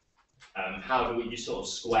with. How do we sort of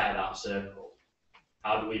square that circle?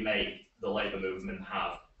 How do we make the labour movement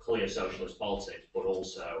have clear socialist politics, but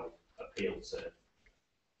also appeal to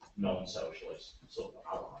non-socialist sort of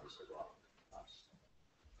allies as well?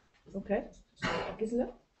 Okay, Gisela.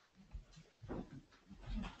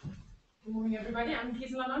 Good morning, everybody. I'm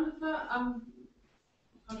Gisela Landhofer.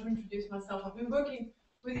 How to introduce myself? I've been working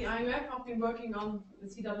with the IUF. I've been working on the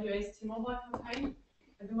CWA's T-Mobile campaign.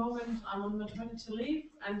 At the moment, I'm on maternity leave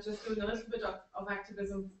and just doing a little bit of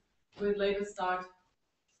activism with Labour Start,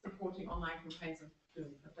 supporting online campaigns and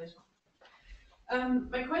doing that later on.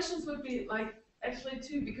 My questions would be actually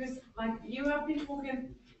two, because you have been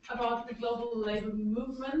talking about the global labour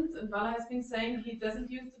movement, and Bala has been saying he doesn't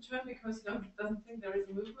use the term because he doesn't think there is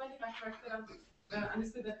a movement, if I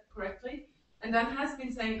understood that correctly. And Dan has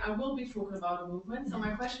been saying, I will be talking about a movement. So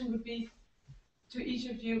my question would be to each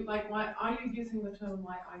of you, why are you using the term,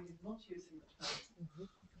 why are you not using the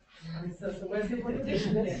term? So where's the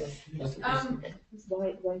contradiction? Why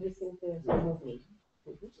do you think there's a movement?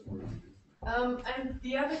 And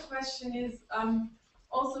the other question is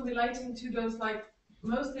also relating to those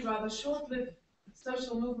mostly rather short-lived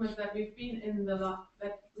social movements that we've been in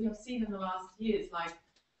that we have seen in the last years, like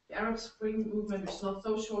the Arab Spring movement, which is not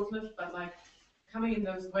so short-lived, but coming in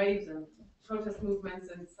those waves, and protest movements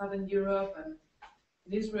in Southern Europe and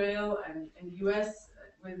in Israel and in the US,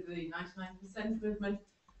 with the 99% movement.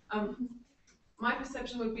 My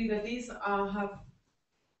perception would be that these have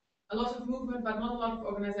a lot of movement, but not a lot of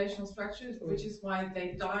organizational structures, which is why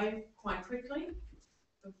they die quite quickly.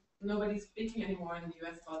 Nobody's speaking anymore in the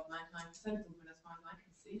US about 99% movement, as far as I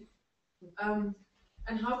can see.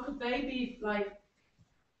 And how could they be like,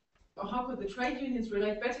 or how could the trade unions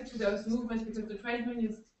relate better to those movements? Because the trade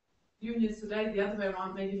unions today, the other way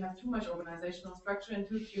around, maybe have too much organizational structure and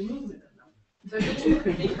too few movement in them. So the two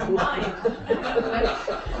could be combined.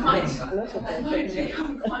 That might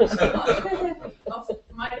become quite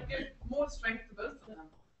might give more strength to both of them.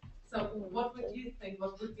 So what would you think?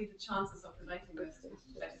 What would be the chances of relating those two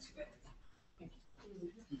better together? Thank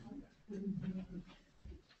you.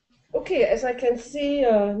 Okay, as I can see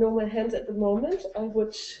no more hands at the moment, I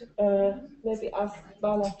would maybe ask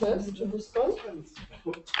Bala first to respond.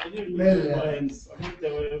 What do you mean the points? I think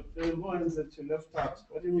there were points that you left out.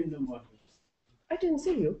 What do you mean the points? I didn't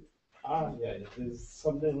see you. Ah, yeah, there's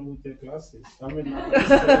something wrong with your glasses. I mean,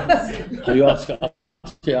 Are you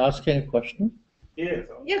asking a question? yes.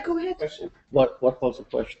 Yeah, go ahead. Question. What was the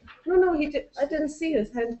question? No, he did. I didn't see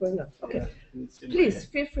his hand going up. Okay, Yeah, it's in please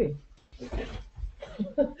feel free. Okay.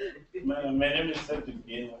 My name is Cedric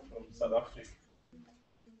Gainer from South Africa.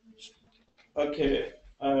 Okay,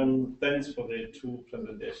 thanks for the two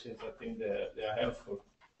presentations. I think they are helpful.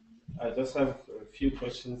 I just have a few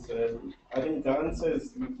questions. I think the answer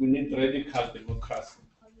is we need radical democracy.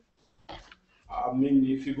 I mean,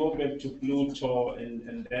 if you go back to Pluto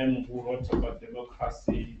and them who wrote about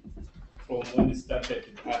democracy from when it started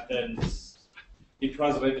in Athens, it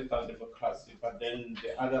was radical democracy, but then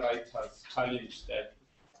the other writers challenged that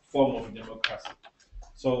form of democracy.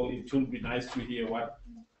 So it would be nice to hear what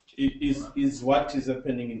what is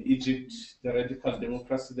happening in Egypt, the radical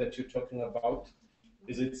democracy that you're talking about.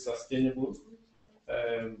 Is it sustainable?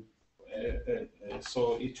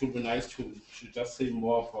 So it would be nice to just say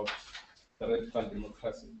more about the radical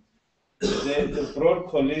democracy. The broad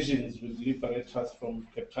coalitions will liberate us from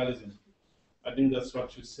capitalism. I think that's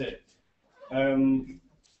what you said.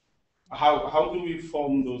 How do we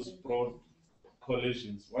form those broad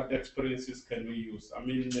coalitions? What experiences can we use? I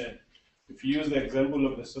mean, if you use the example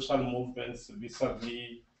of the social movements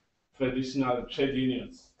vis-a-vis traditional trade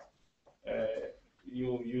unions,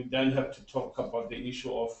 you then have to talk about the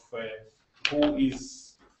issue of who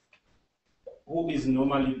is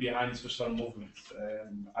normally behind social movements.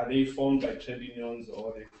 Are they formed by trade unions, or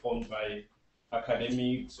are they formed by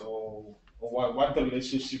academics, or what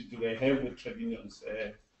relationship do they have with trade unions?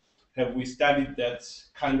 Have we studied that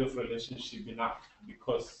kind of relationship enough?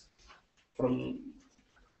 Because for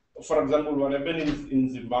example, what happened in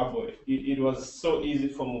Zimbabwe, it was so easy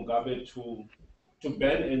for Mugabe to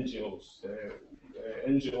ban NGOs,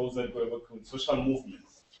 NGOs that were working with social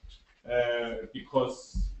movements,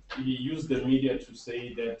 because he used the media to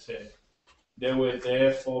say that they were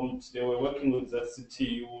they were working with the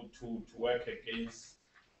CTU to work against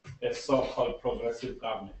a so-called progressive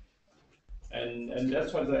government. And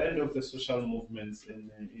that was the end of the social movements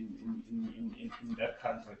in that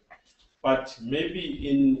country. But maybe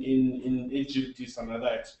in Egypt is another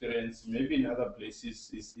experience. Maybe in other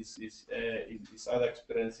places is other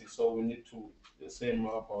experiences. So we need to say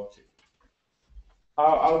more about it.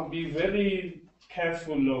 I'll be very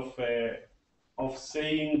careful of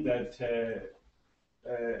saying that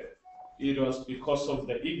it was because of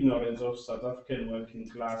the ignorance of South African working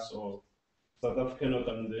class or South African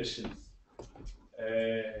organizations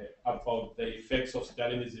about the effects of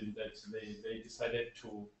Stalinism that they decided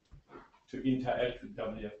to interact with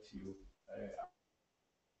WFTU.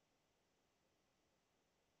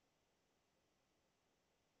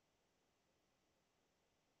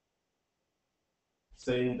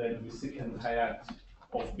 Saying that we're sick and tired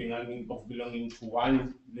of belonging to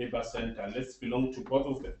one labor center. Let's belong to both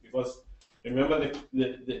of them, because remember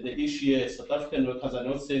the issue here, South African workers are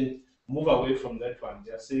not saying move away from that one.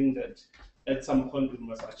 They are saying that at some point we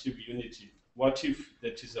must achieve unity. What if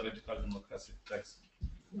that is a radical democracy? Thanks.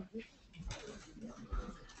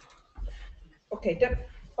 Okay,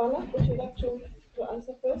 Bala, would you like to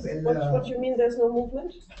answer first? Well, what do you mean there's no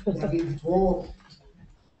movement? There will four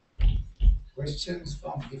questions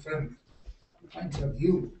from different points of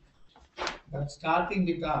view. But starting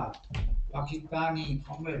with our Pakistani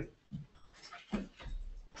comrade,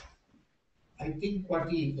 I think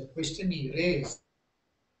the question he raised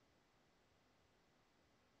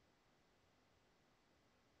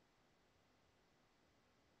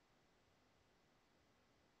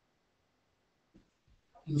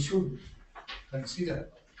you should consider,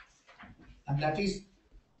 and that is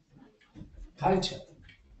culture.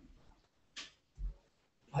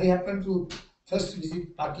 I happen to first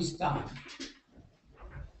visit Pakistan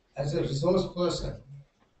as a resource person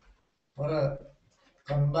for a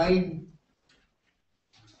combined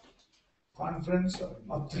conference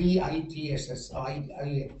of 3 ITSS or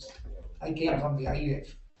IUFs. I came from the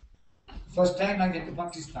IUF. First time I went to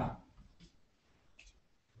Pakistan.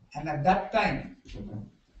 And at that time,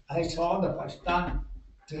 I saw the Pakistan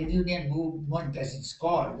trade union movement, as it's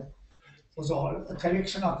called, was all a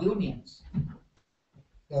collection of unions.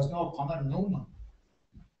 There was no common movement.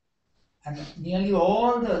 And nearly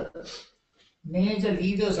all the major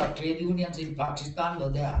leaders of trade unions in Pakistan were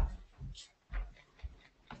there.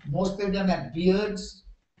 Most of them had beards.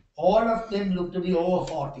 All of them looked to be over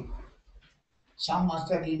 40. Some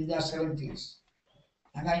must have been in their 70s.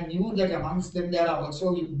 And I knew that amongst them there are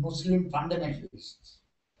also Muslim fundamentalists.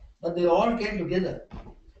 But they all came together.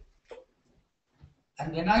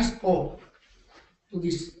 And when I spoke to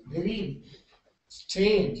this very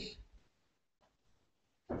strange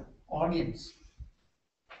audience,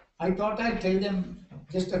 I thought I'd tell them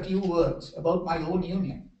just a few words about my own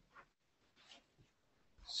union.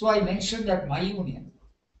 So I mentioned that my union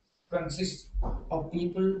consists of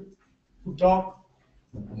people who talk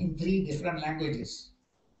in 3 different languages.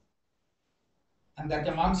 And that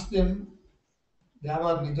amongst them, there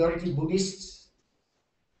were majority Buddhists,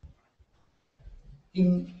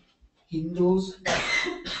 Hindus,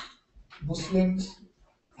 Muslims,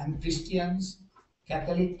 and Christians,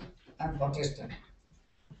 Catholic, and Protestant.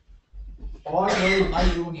 All were in my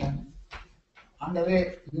union under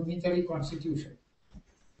a unitary constitution.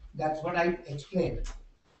 That's what I explained.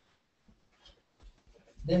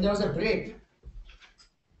 Then there was a break.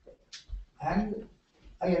 And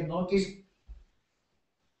I had noticed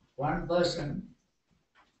one person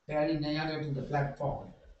fairly near to the platform,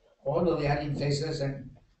 all were wearing faces and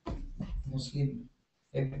Muslim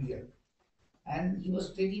headgear. And he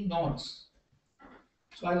was taking notes.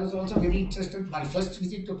 So I was also very interested, my first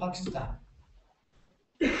visit to Pakistan.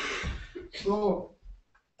 So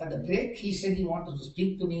at the break, he said he wanted to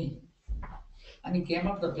speak to me. And he came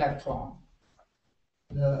up the platform.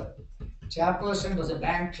 The chairperson was a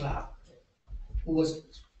bank clerk who was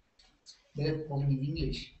there only in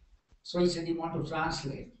English. So he said he wanted to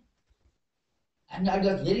translate. And I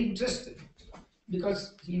got very interested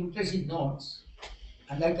because he looked at his notes,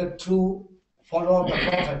 and like a true follower of the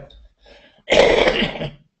Prophet,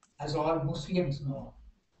 as all Muslims know,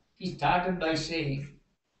 he started by saying,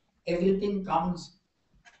 everything comes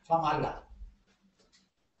from Allah.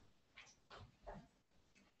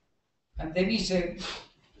 And then he said,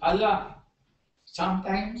 Allah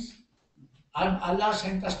sometimes, Allah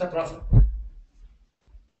sent us the Prophet.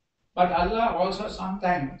 But Allah also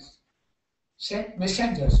sometimes sent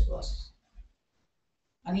messengers to us.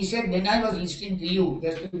 And he said, when I was listening to you,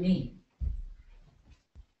 that's to me,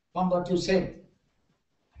 from what you said,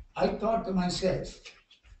 I thought to myself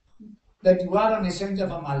that you are a messenger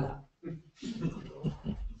from Allah.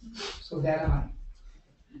 So there am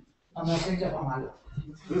I, a messenger from Allah.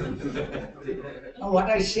 Now what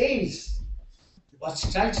I say is, what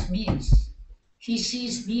strikes me is, he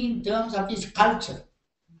sees me in terms of his culture.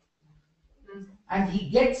 And he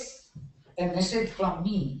gets a message from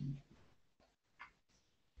me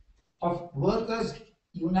of workers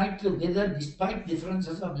unite together despite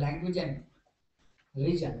differences of language and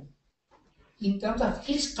religion in terms of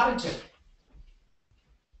his culture.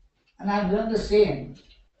 And I've learned the same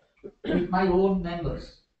with my own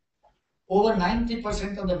members. Over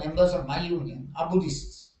 90% of the members of my union are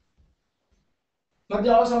Buddhists. But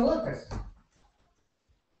they're also workers.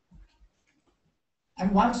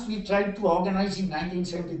 And once we tried to organize in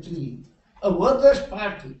 1973 a workers'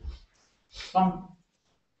 party from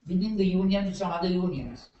within the union to some other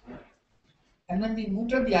unions. And when we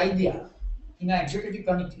mooted the idea in our executive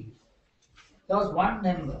committee, there was one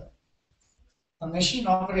member, a machine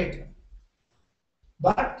operator,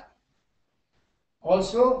 but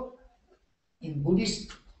also in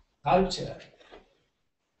Buddhist culture,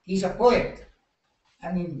 he's a poet.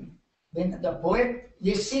 And when the poet,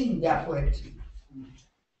 they sing their poetry.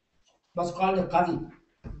 It was called a kavi.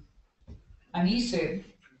 And he said,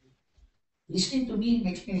 listening to me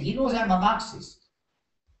makes me, he knows I'm a Marxist.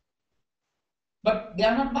 But they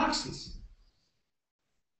are not Marxists.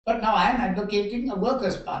 But now I am advocating a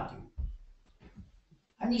workers' party.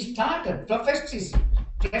 And he started, prefaced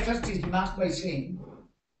his remarks by saying,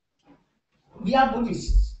 we are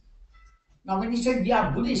Buddhists. Now when he said we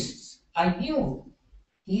are Buddhists, I knew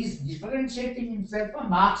he is differentiating himself from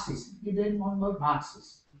Marxists. He didn't want about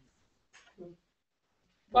Marxists.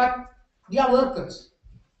 But we are workers.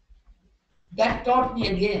 That taught me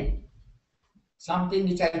again something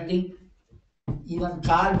which I think even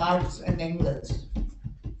Karl Marx and Engels,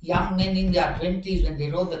 young men in their 20s when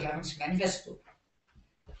they wrote the Communist Manifesto,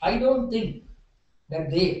 I don't think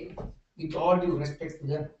that they, with all due respect to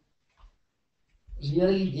them,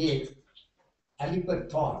 really gave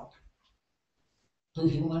adequate thought to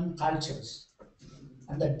human cultures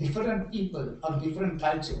and that different people of different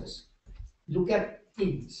cultures look at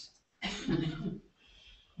things,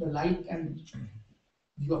 the like and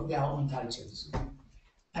view of their own cultures.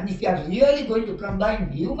 And if you are really going to combine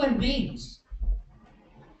human beings,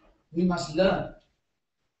 we must learn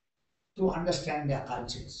to understand their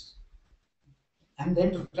cultures and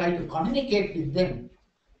then to try to communicate with them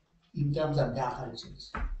in terms of their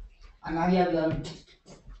cultures. And I have learned,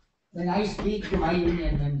 when I speak to my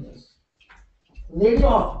union members, very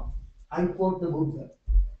often I quote the Buddha.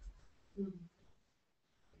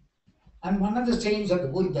 And one of the sayings of the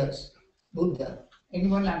Buddha,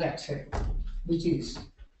 anyone can accept, which is,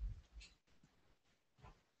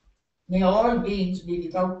 may all beings be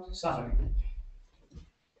without suffering.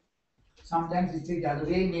 Sometimes it says the other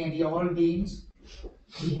way, may we all beings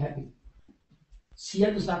be happy.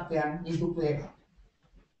 Siya Satyam Nidupeva.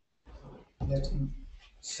 That's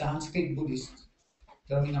Sanskrit Buddhist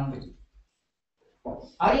terminology.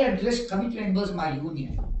 I address committee members of my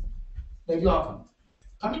union very often.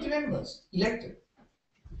 Committee members elected.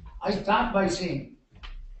 I start by saying,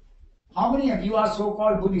 how many of you are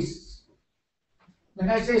so-called Buddhists? When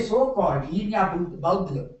I say so-called, Inya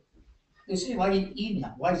Buddha, they say, why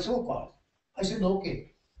Inya? Why so-called? I said,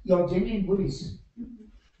 okay, you're genuine Buddhists.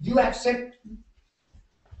 Do you accept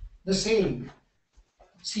the saying,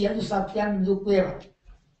 Siyadu Satyam Nidupeva?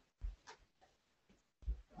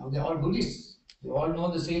 Now they're all Buddhists. They all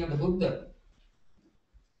know the saying of the Buddha.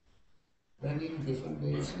 Well, in different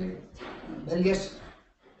ways. Well, yes.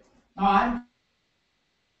 Now I'm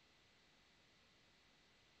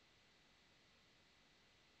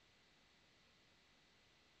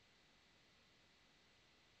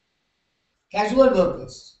casual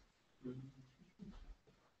workers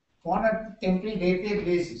on a temporary day-paid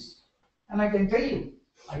basis. And I can tell you,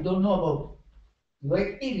 I don't know about your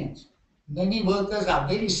experience. Many workers are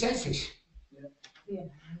very selfish. Yeah.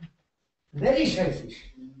 Very selfish.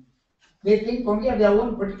 They think only of their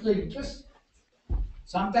own particular interest.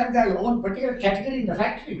 Sometimes their own particular category in the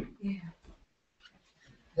factory. Yeah.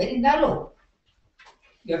 Very narrow.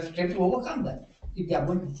 You have to try to overcome that if they are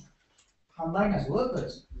going to combine as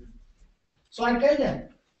workers. So I tell them,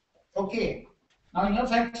 okay, now in your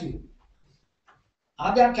factory,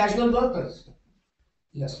 are there casual workers?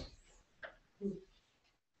 Yes.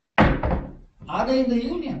 Are they in the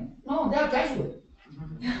union? No, they are casual.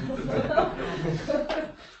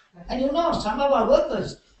 And you know, some of our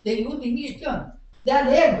workers, they use the English term. They are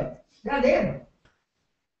labor. They are labor.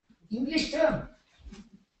 English term.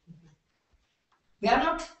 They are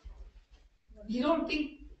not. You don't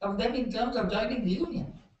think of them in terms of joining the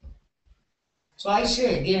union. So I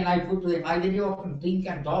say again, I put to them, I very often think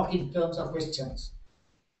and talk in terms of questions.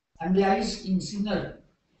 And there is in Sinhala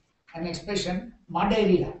an expression,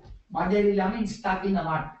 Maderila. Maderila means stuck in the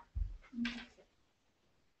mud.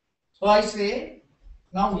 So I say,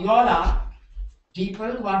 now you all are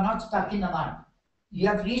people who are not stuck in the mud. You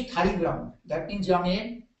have reached high ground. That means you are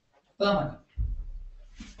made permanent.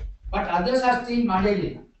 But others are still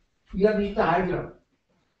Maderila. You have reached the high ground.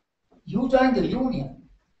 You join the union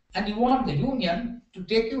and you want the union to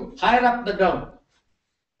take you higher up the ground,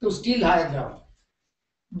 to still higher ground.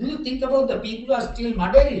 Do you think about the people who are still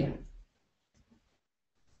Maderila?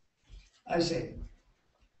 I say,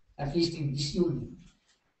 at least in this union,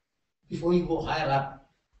 before you go higher up,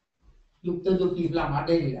 look to the people who are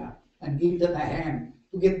Maderila and give them a hand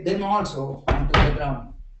to get them also onto the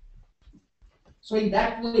ground. So in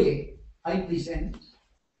that way, I present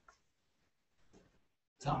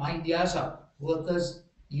some ideas of workers'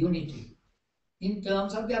 unity in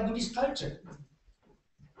terms of their Buddhist culture.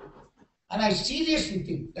 And I seriously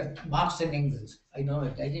think that Marx and Engels, I know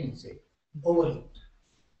it, I didn't say, overlooked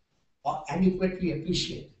or adequately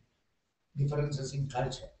appreciate differences in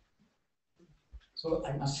culture. So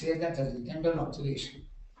I must say that as a general observation.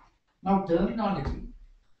 Now terminology,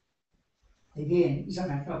 again, is a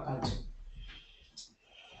matter of culture.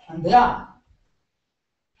 And there,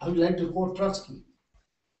 I would like to quote Trotsky.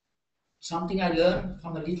 Something I learned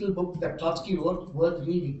from a little book that Trotsky wrote worth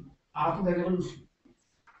reading after the revolution,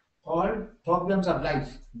 called Problems of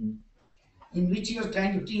Life, in which he was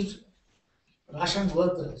trying to teach Russian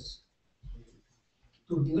workers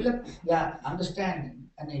to develop their understanding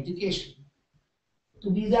and education,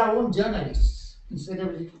 to be their own journalists instead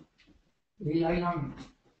of relying on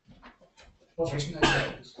professional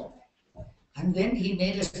journalists. And then he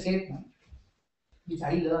made a statement which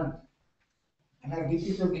I learned, and I give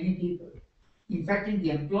it to many people. In fact, in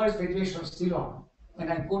the Employees Federation of Ceylon, when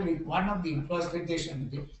I put it, one of the Employees Federation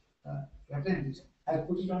representatives, I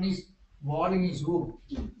put it on his wall in his room.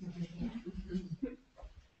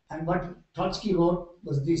 And what Trotsky wrote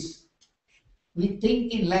was this: we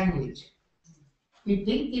think in language. We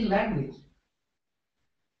think in language.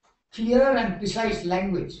 Clear and precise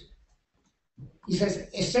language is an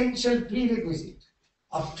essential prerequisite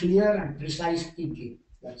of clear and precise thinking.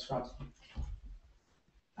 That's Trotsky.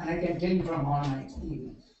 And I can tell you from all my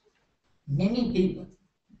experience, many people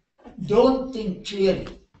don't think clearly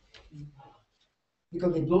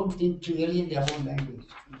because they don't think clearly in their own language.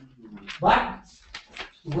 But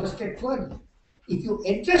to go a step further, if you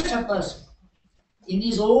address a person in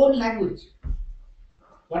his own language,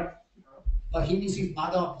 what for him is his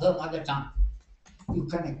mother, her mother tongue, you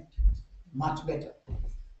connect much better.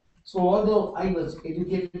 So although I was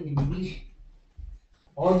educated in English,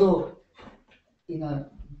 although in a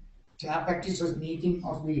chair practitioners meeting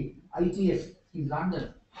of the ITF in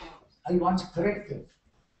London, I once corrected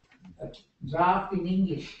a draft in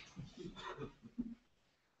English.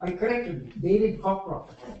 I corrected David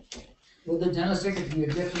Cockcroft, who was the General Secretary,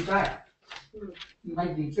 had just retired. You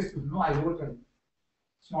might be interested to know I wrote a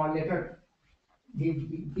small letter,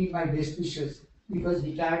 giving my best wishes, because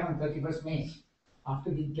he retired on 31st May, after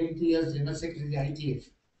being 20 years General Secretary of the ITF.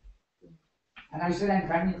 And I said, I'm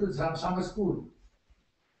coming to some summer school.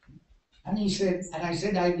 And he said, and I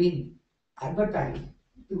said, I've been advertised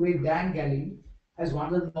to with Dan Galley as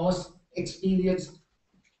one of the most experienced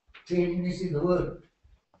trade unionists in the world.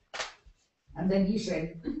 And then he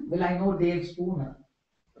said, well, I know Dave Spooner.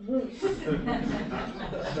 And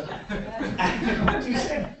he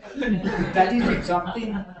said, that is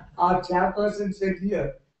something our chairperson said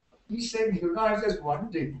here. He said, you know, I was just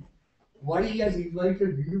wondering why he has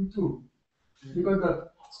invited you to. Because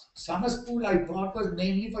the summer school I thought was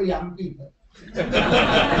mainly for young people.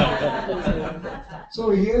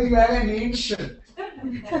 So here you have an ancient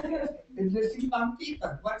addressing young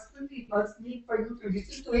people. What's the need? What's the need for you to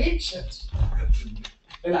listen to ancients?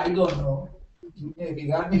 Well, I don't know. You may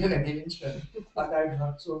regard me as an ancient, but I'm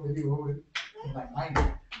not so very old in my mind.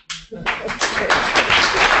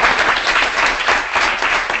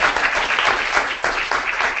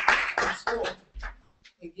 So,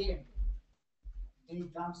 again, when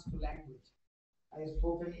it comes to language, I have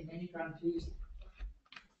spoken in many countries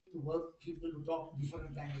to work people who talk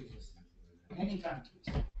different languages. Many countries.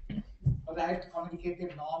 But I have to communicate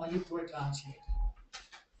them normally through a translator.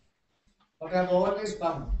 But I've always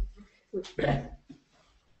found that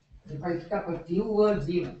if I pick up a few words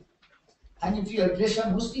even, and if you address a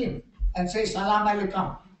Muslim and say Salam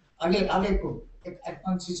Alaikum, Alaikum, at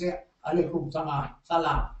once you say Alaikum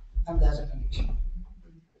Salam, and there's a connection.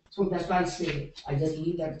 So that's why I say, I just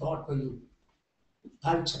leave that thought for you.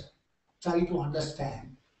 Culture. Try to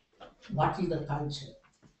understand what is the culture,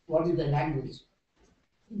 what is the language.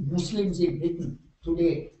 Muslims in Britain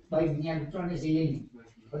today, by many electronic alien,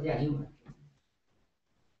 but they are human.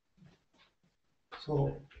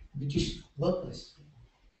 So, British workers,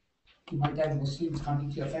 you might have Muslims coming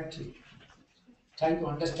to your factory. Try to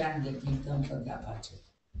understand them in terms of their culture.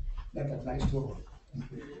 That applies to all.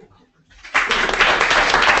 Thank you.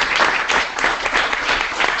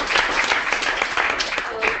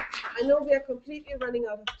 I know we are completely running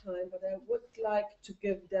out of time, but I would like to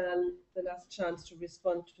give Dan the last chance to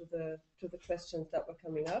respond to the questions that were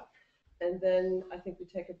coming up, and then I think we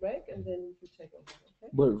take a break, and then you take over.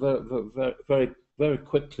 Okay? Well, very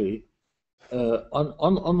quickly,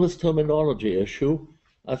 on this terminology issue,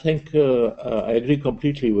 I think I agree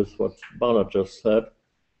completely with what Bala just said.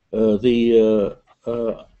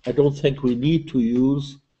 I don't think we need to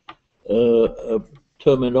use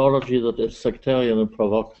terminology that is sectarian and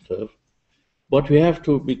provocative. What we have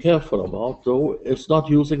to be careful about, though, is not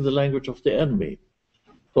using the language of the enemy.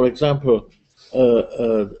 For example,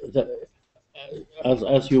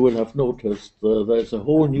 as you will have noticed, there's a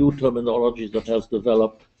whole new terminology that has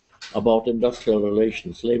developed about industrial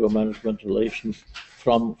relations, labor management relations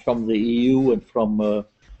from the EU and from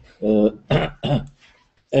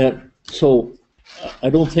and so I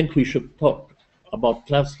don't think we should talk about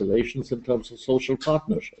class relations in terms of social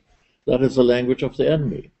partnership. That is the language of the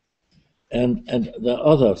enemy. And there are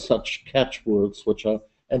other such catchwords which are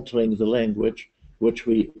entering the language, which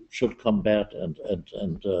we should combat and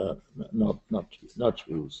not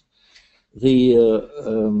use.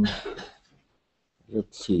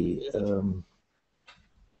 Let's see.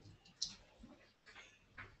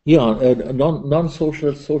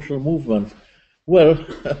 Non-social social movements. Well,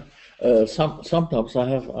 sometimes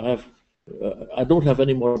I don't have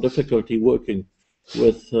any more difficulty working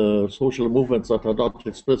social movements that are not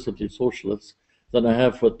explicitly socialists than I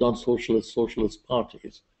have with non-socialist socialist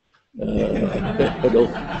parties. You know,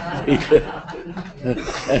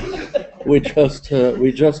 we just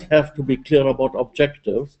have to be clear about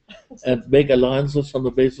objectives and make alliances on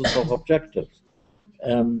the basis of objectives.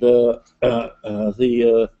 And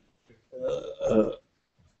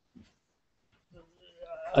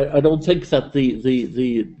I don't think that the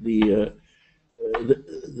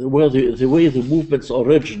way the movements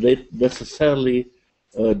originate necessarily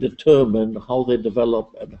determine how they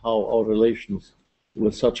develop and how our relations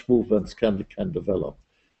with such movements can develop.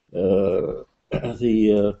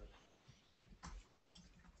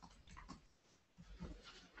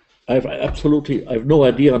 I've no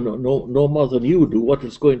idea, no more than you do, what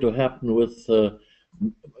is going to happen with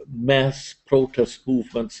mass protest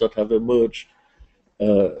movements that have emerged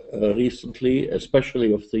recently,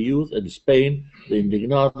 especially of the youth in Spain, the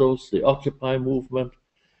Indignados, the Occupy movement,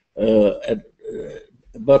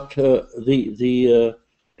 but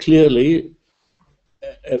clearly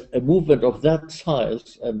a movement of that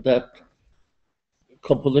size and that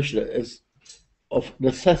composition is of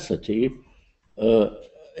necessity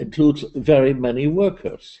includes very many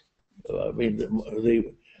workers. I mean,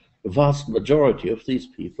 the vast majority of these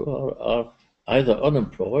people are either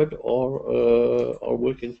unemployed or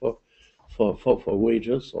working for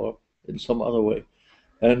wages or in some other way,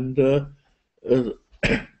 and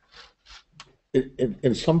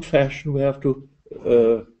in some fashion we have to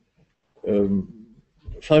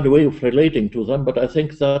find a way of relating to them. But I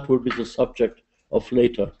think that will be the subject of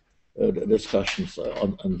later discussions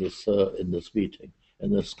on this in this meeting,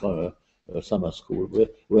 in this summer school.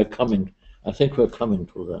 We're coming. I think we're coming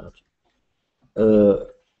to that.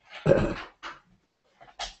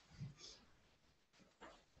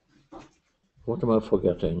 What am I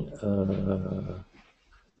forgetting?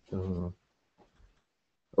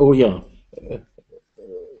 Oh yeah,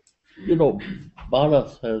 you know, Bala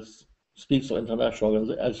speaks for international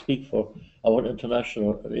organizations. I speak for our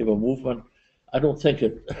international labor movement. I don't think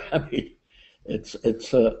it. I mean, I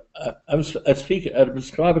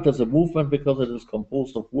describe it as a movement because it is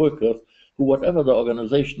composed of workers who, whatever the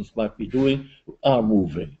organizations might be doing, are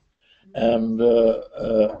moving, and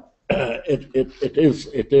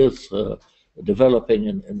it is developing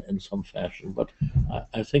in some fashion. But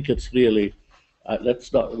I think it's really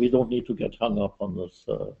we don't need to get hung up on this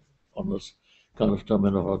kind of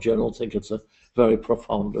terminology. I don't think it's a very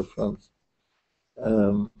profound difference.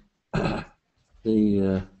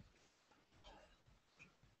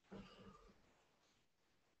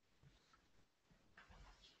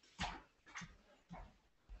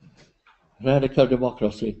 Radical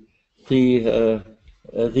democracy. There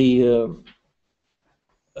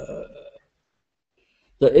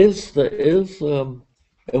is a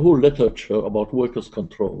whole literature about workers'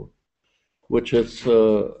 control, which is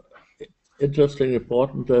interesting,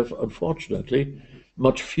 important. There's unfortunately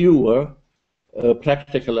much fewer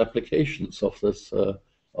practical applications of this,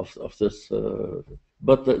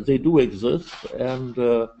 but they do exist, and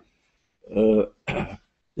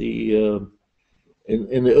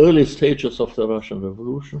in the early stages of the Russian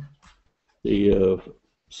Revolution,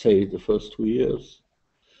 say the first 2 years,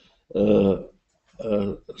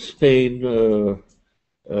 Spain,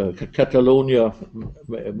 Catalonia,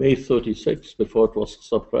 May 36, before it was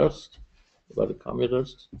suppressed by the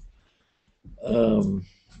communists.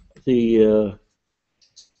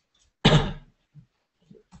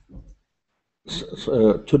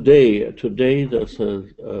 Today there's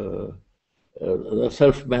the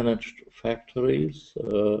self-managed factories.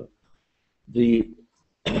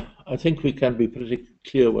 I think we can be pretty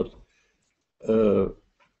clear what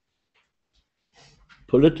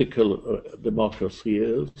political democracy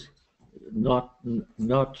is. Not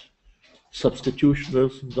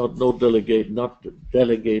substitutionism, not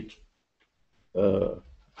delegate.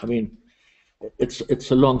 I mean,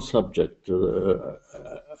 it's a long subject.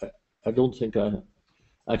 I don't think I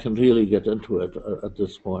can really get into it at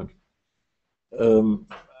this point.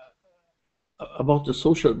 About the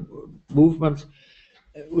social movements,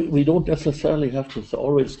 we don't necessarily have to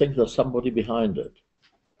always think there's somebody behind it.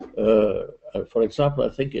 For example, I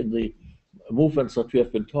think in the movements that we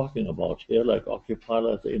have been talking about here, like Occupy,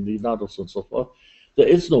 like the Indignados and so forth, there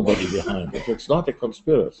is nobody behind it. It's not a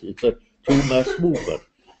conspiracy. It's a true mass movement.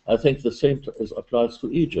 I think the same applies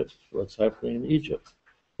to Egypt. What's happening in Egypt?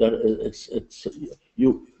 That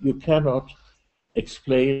you cannot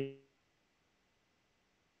explain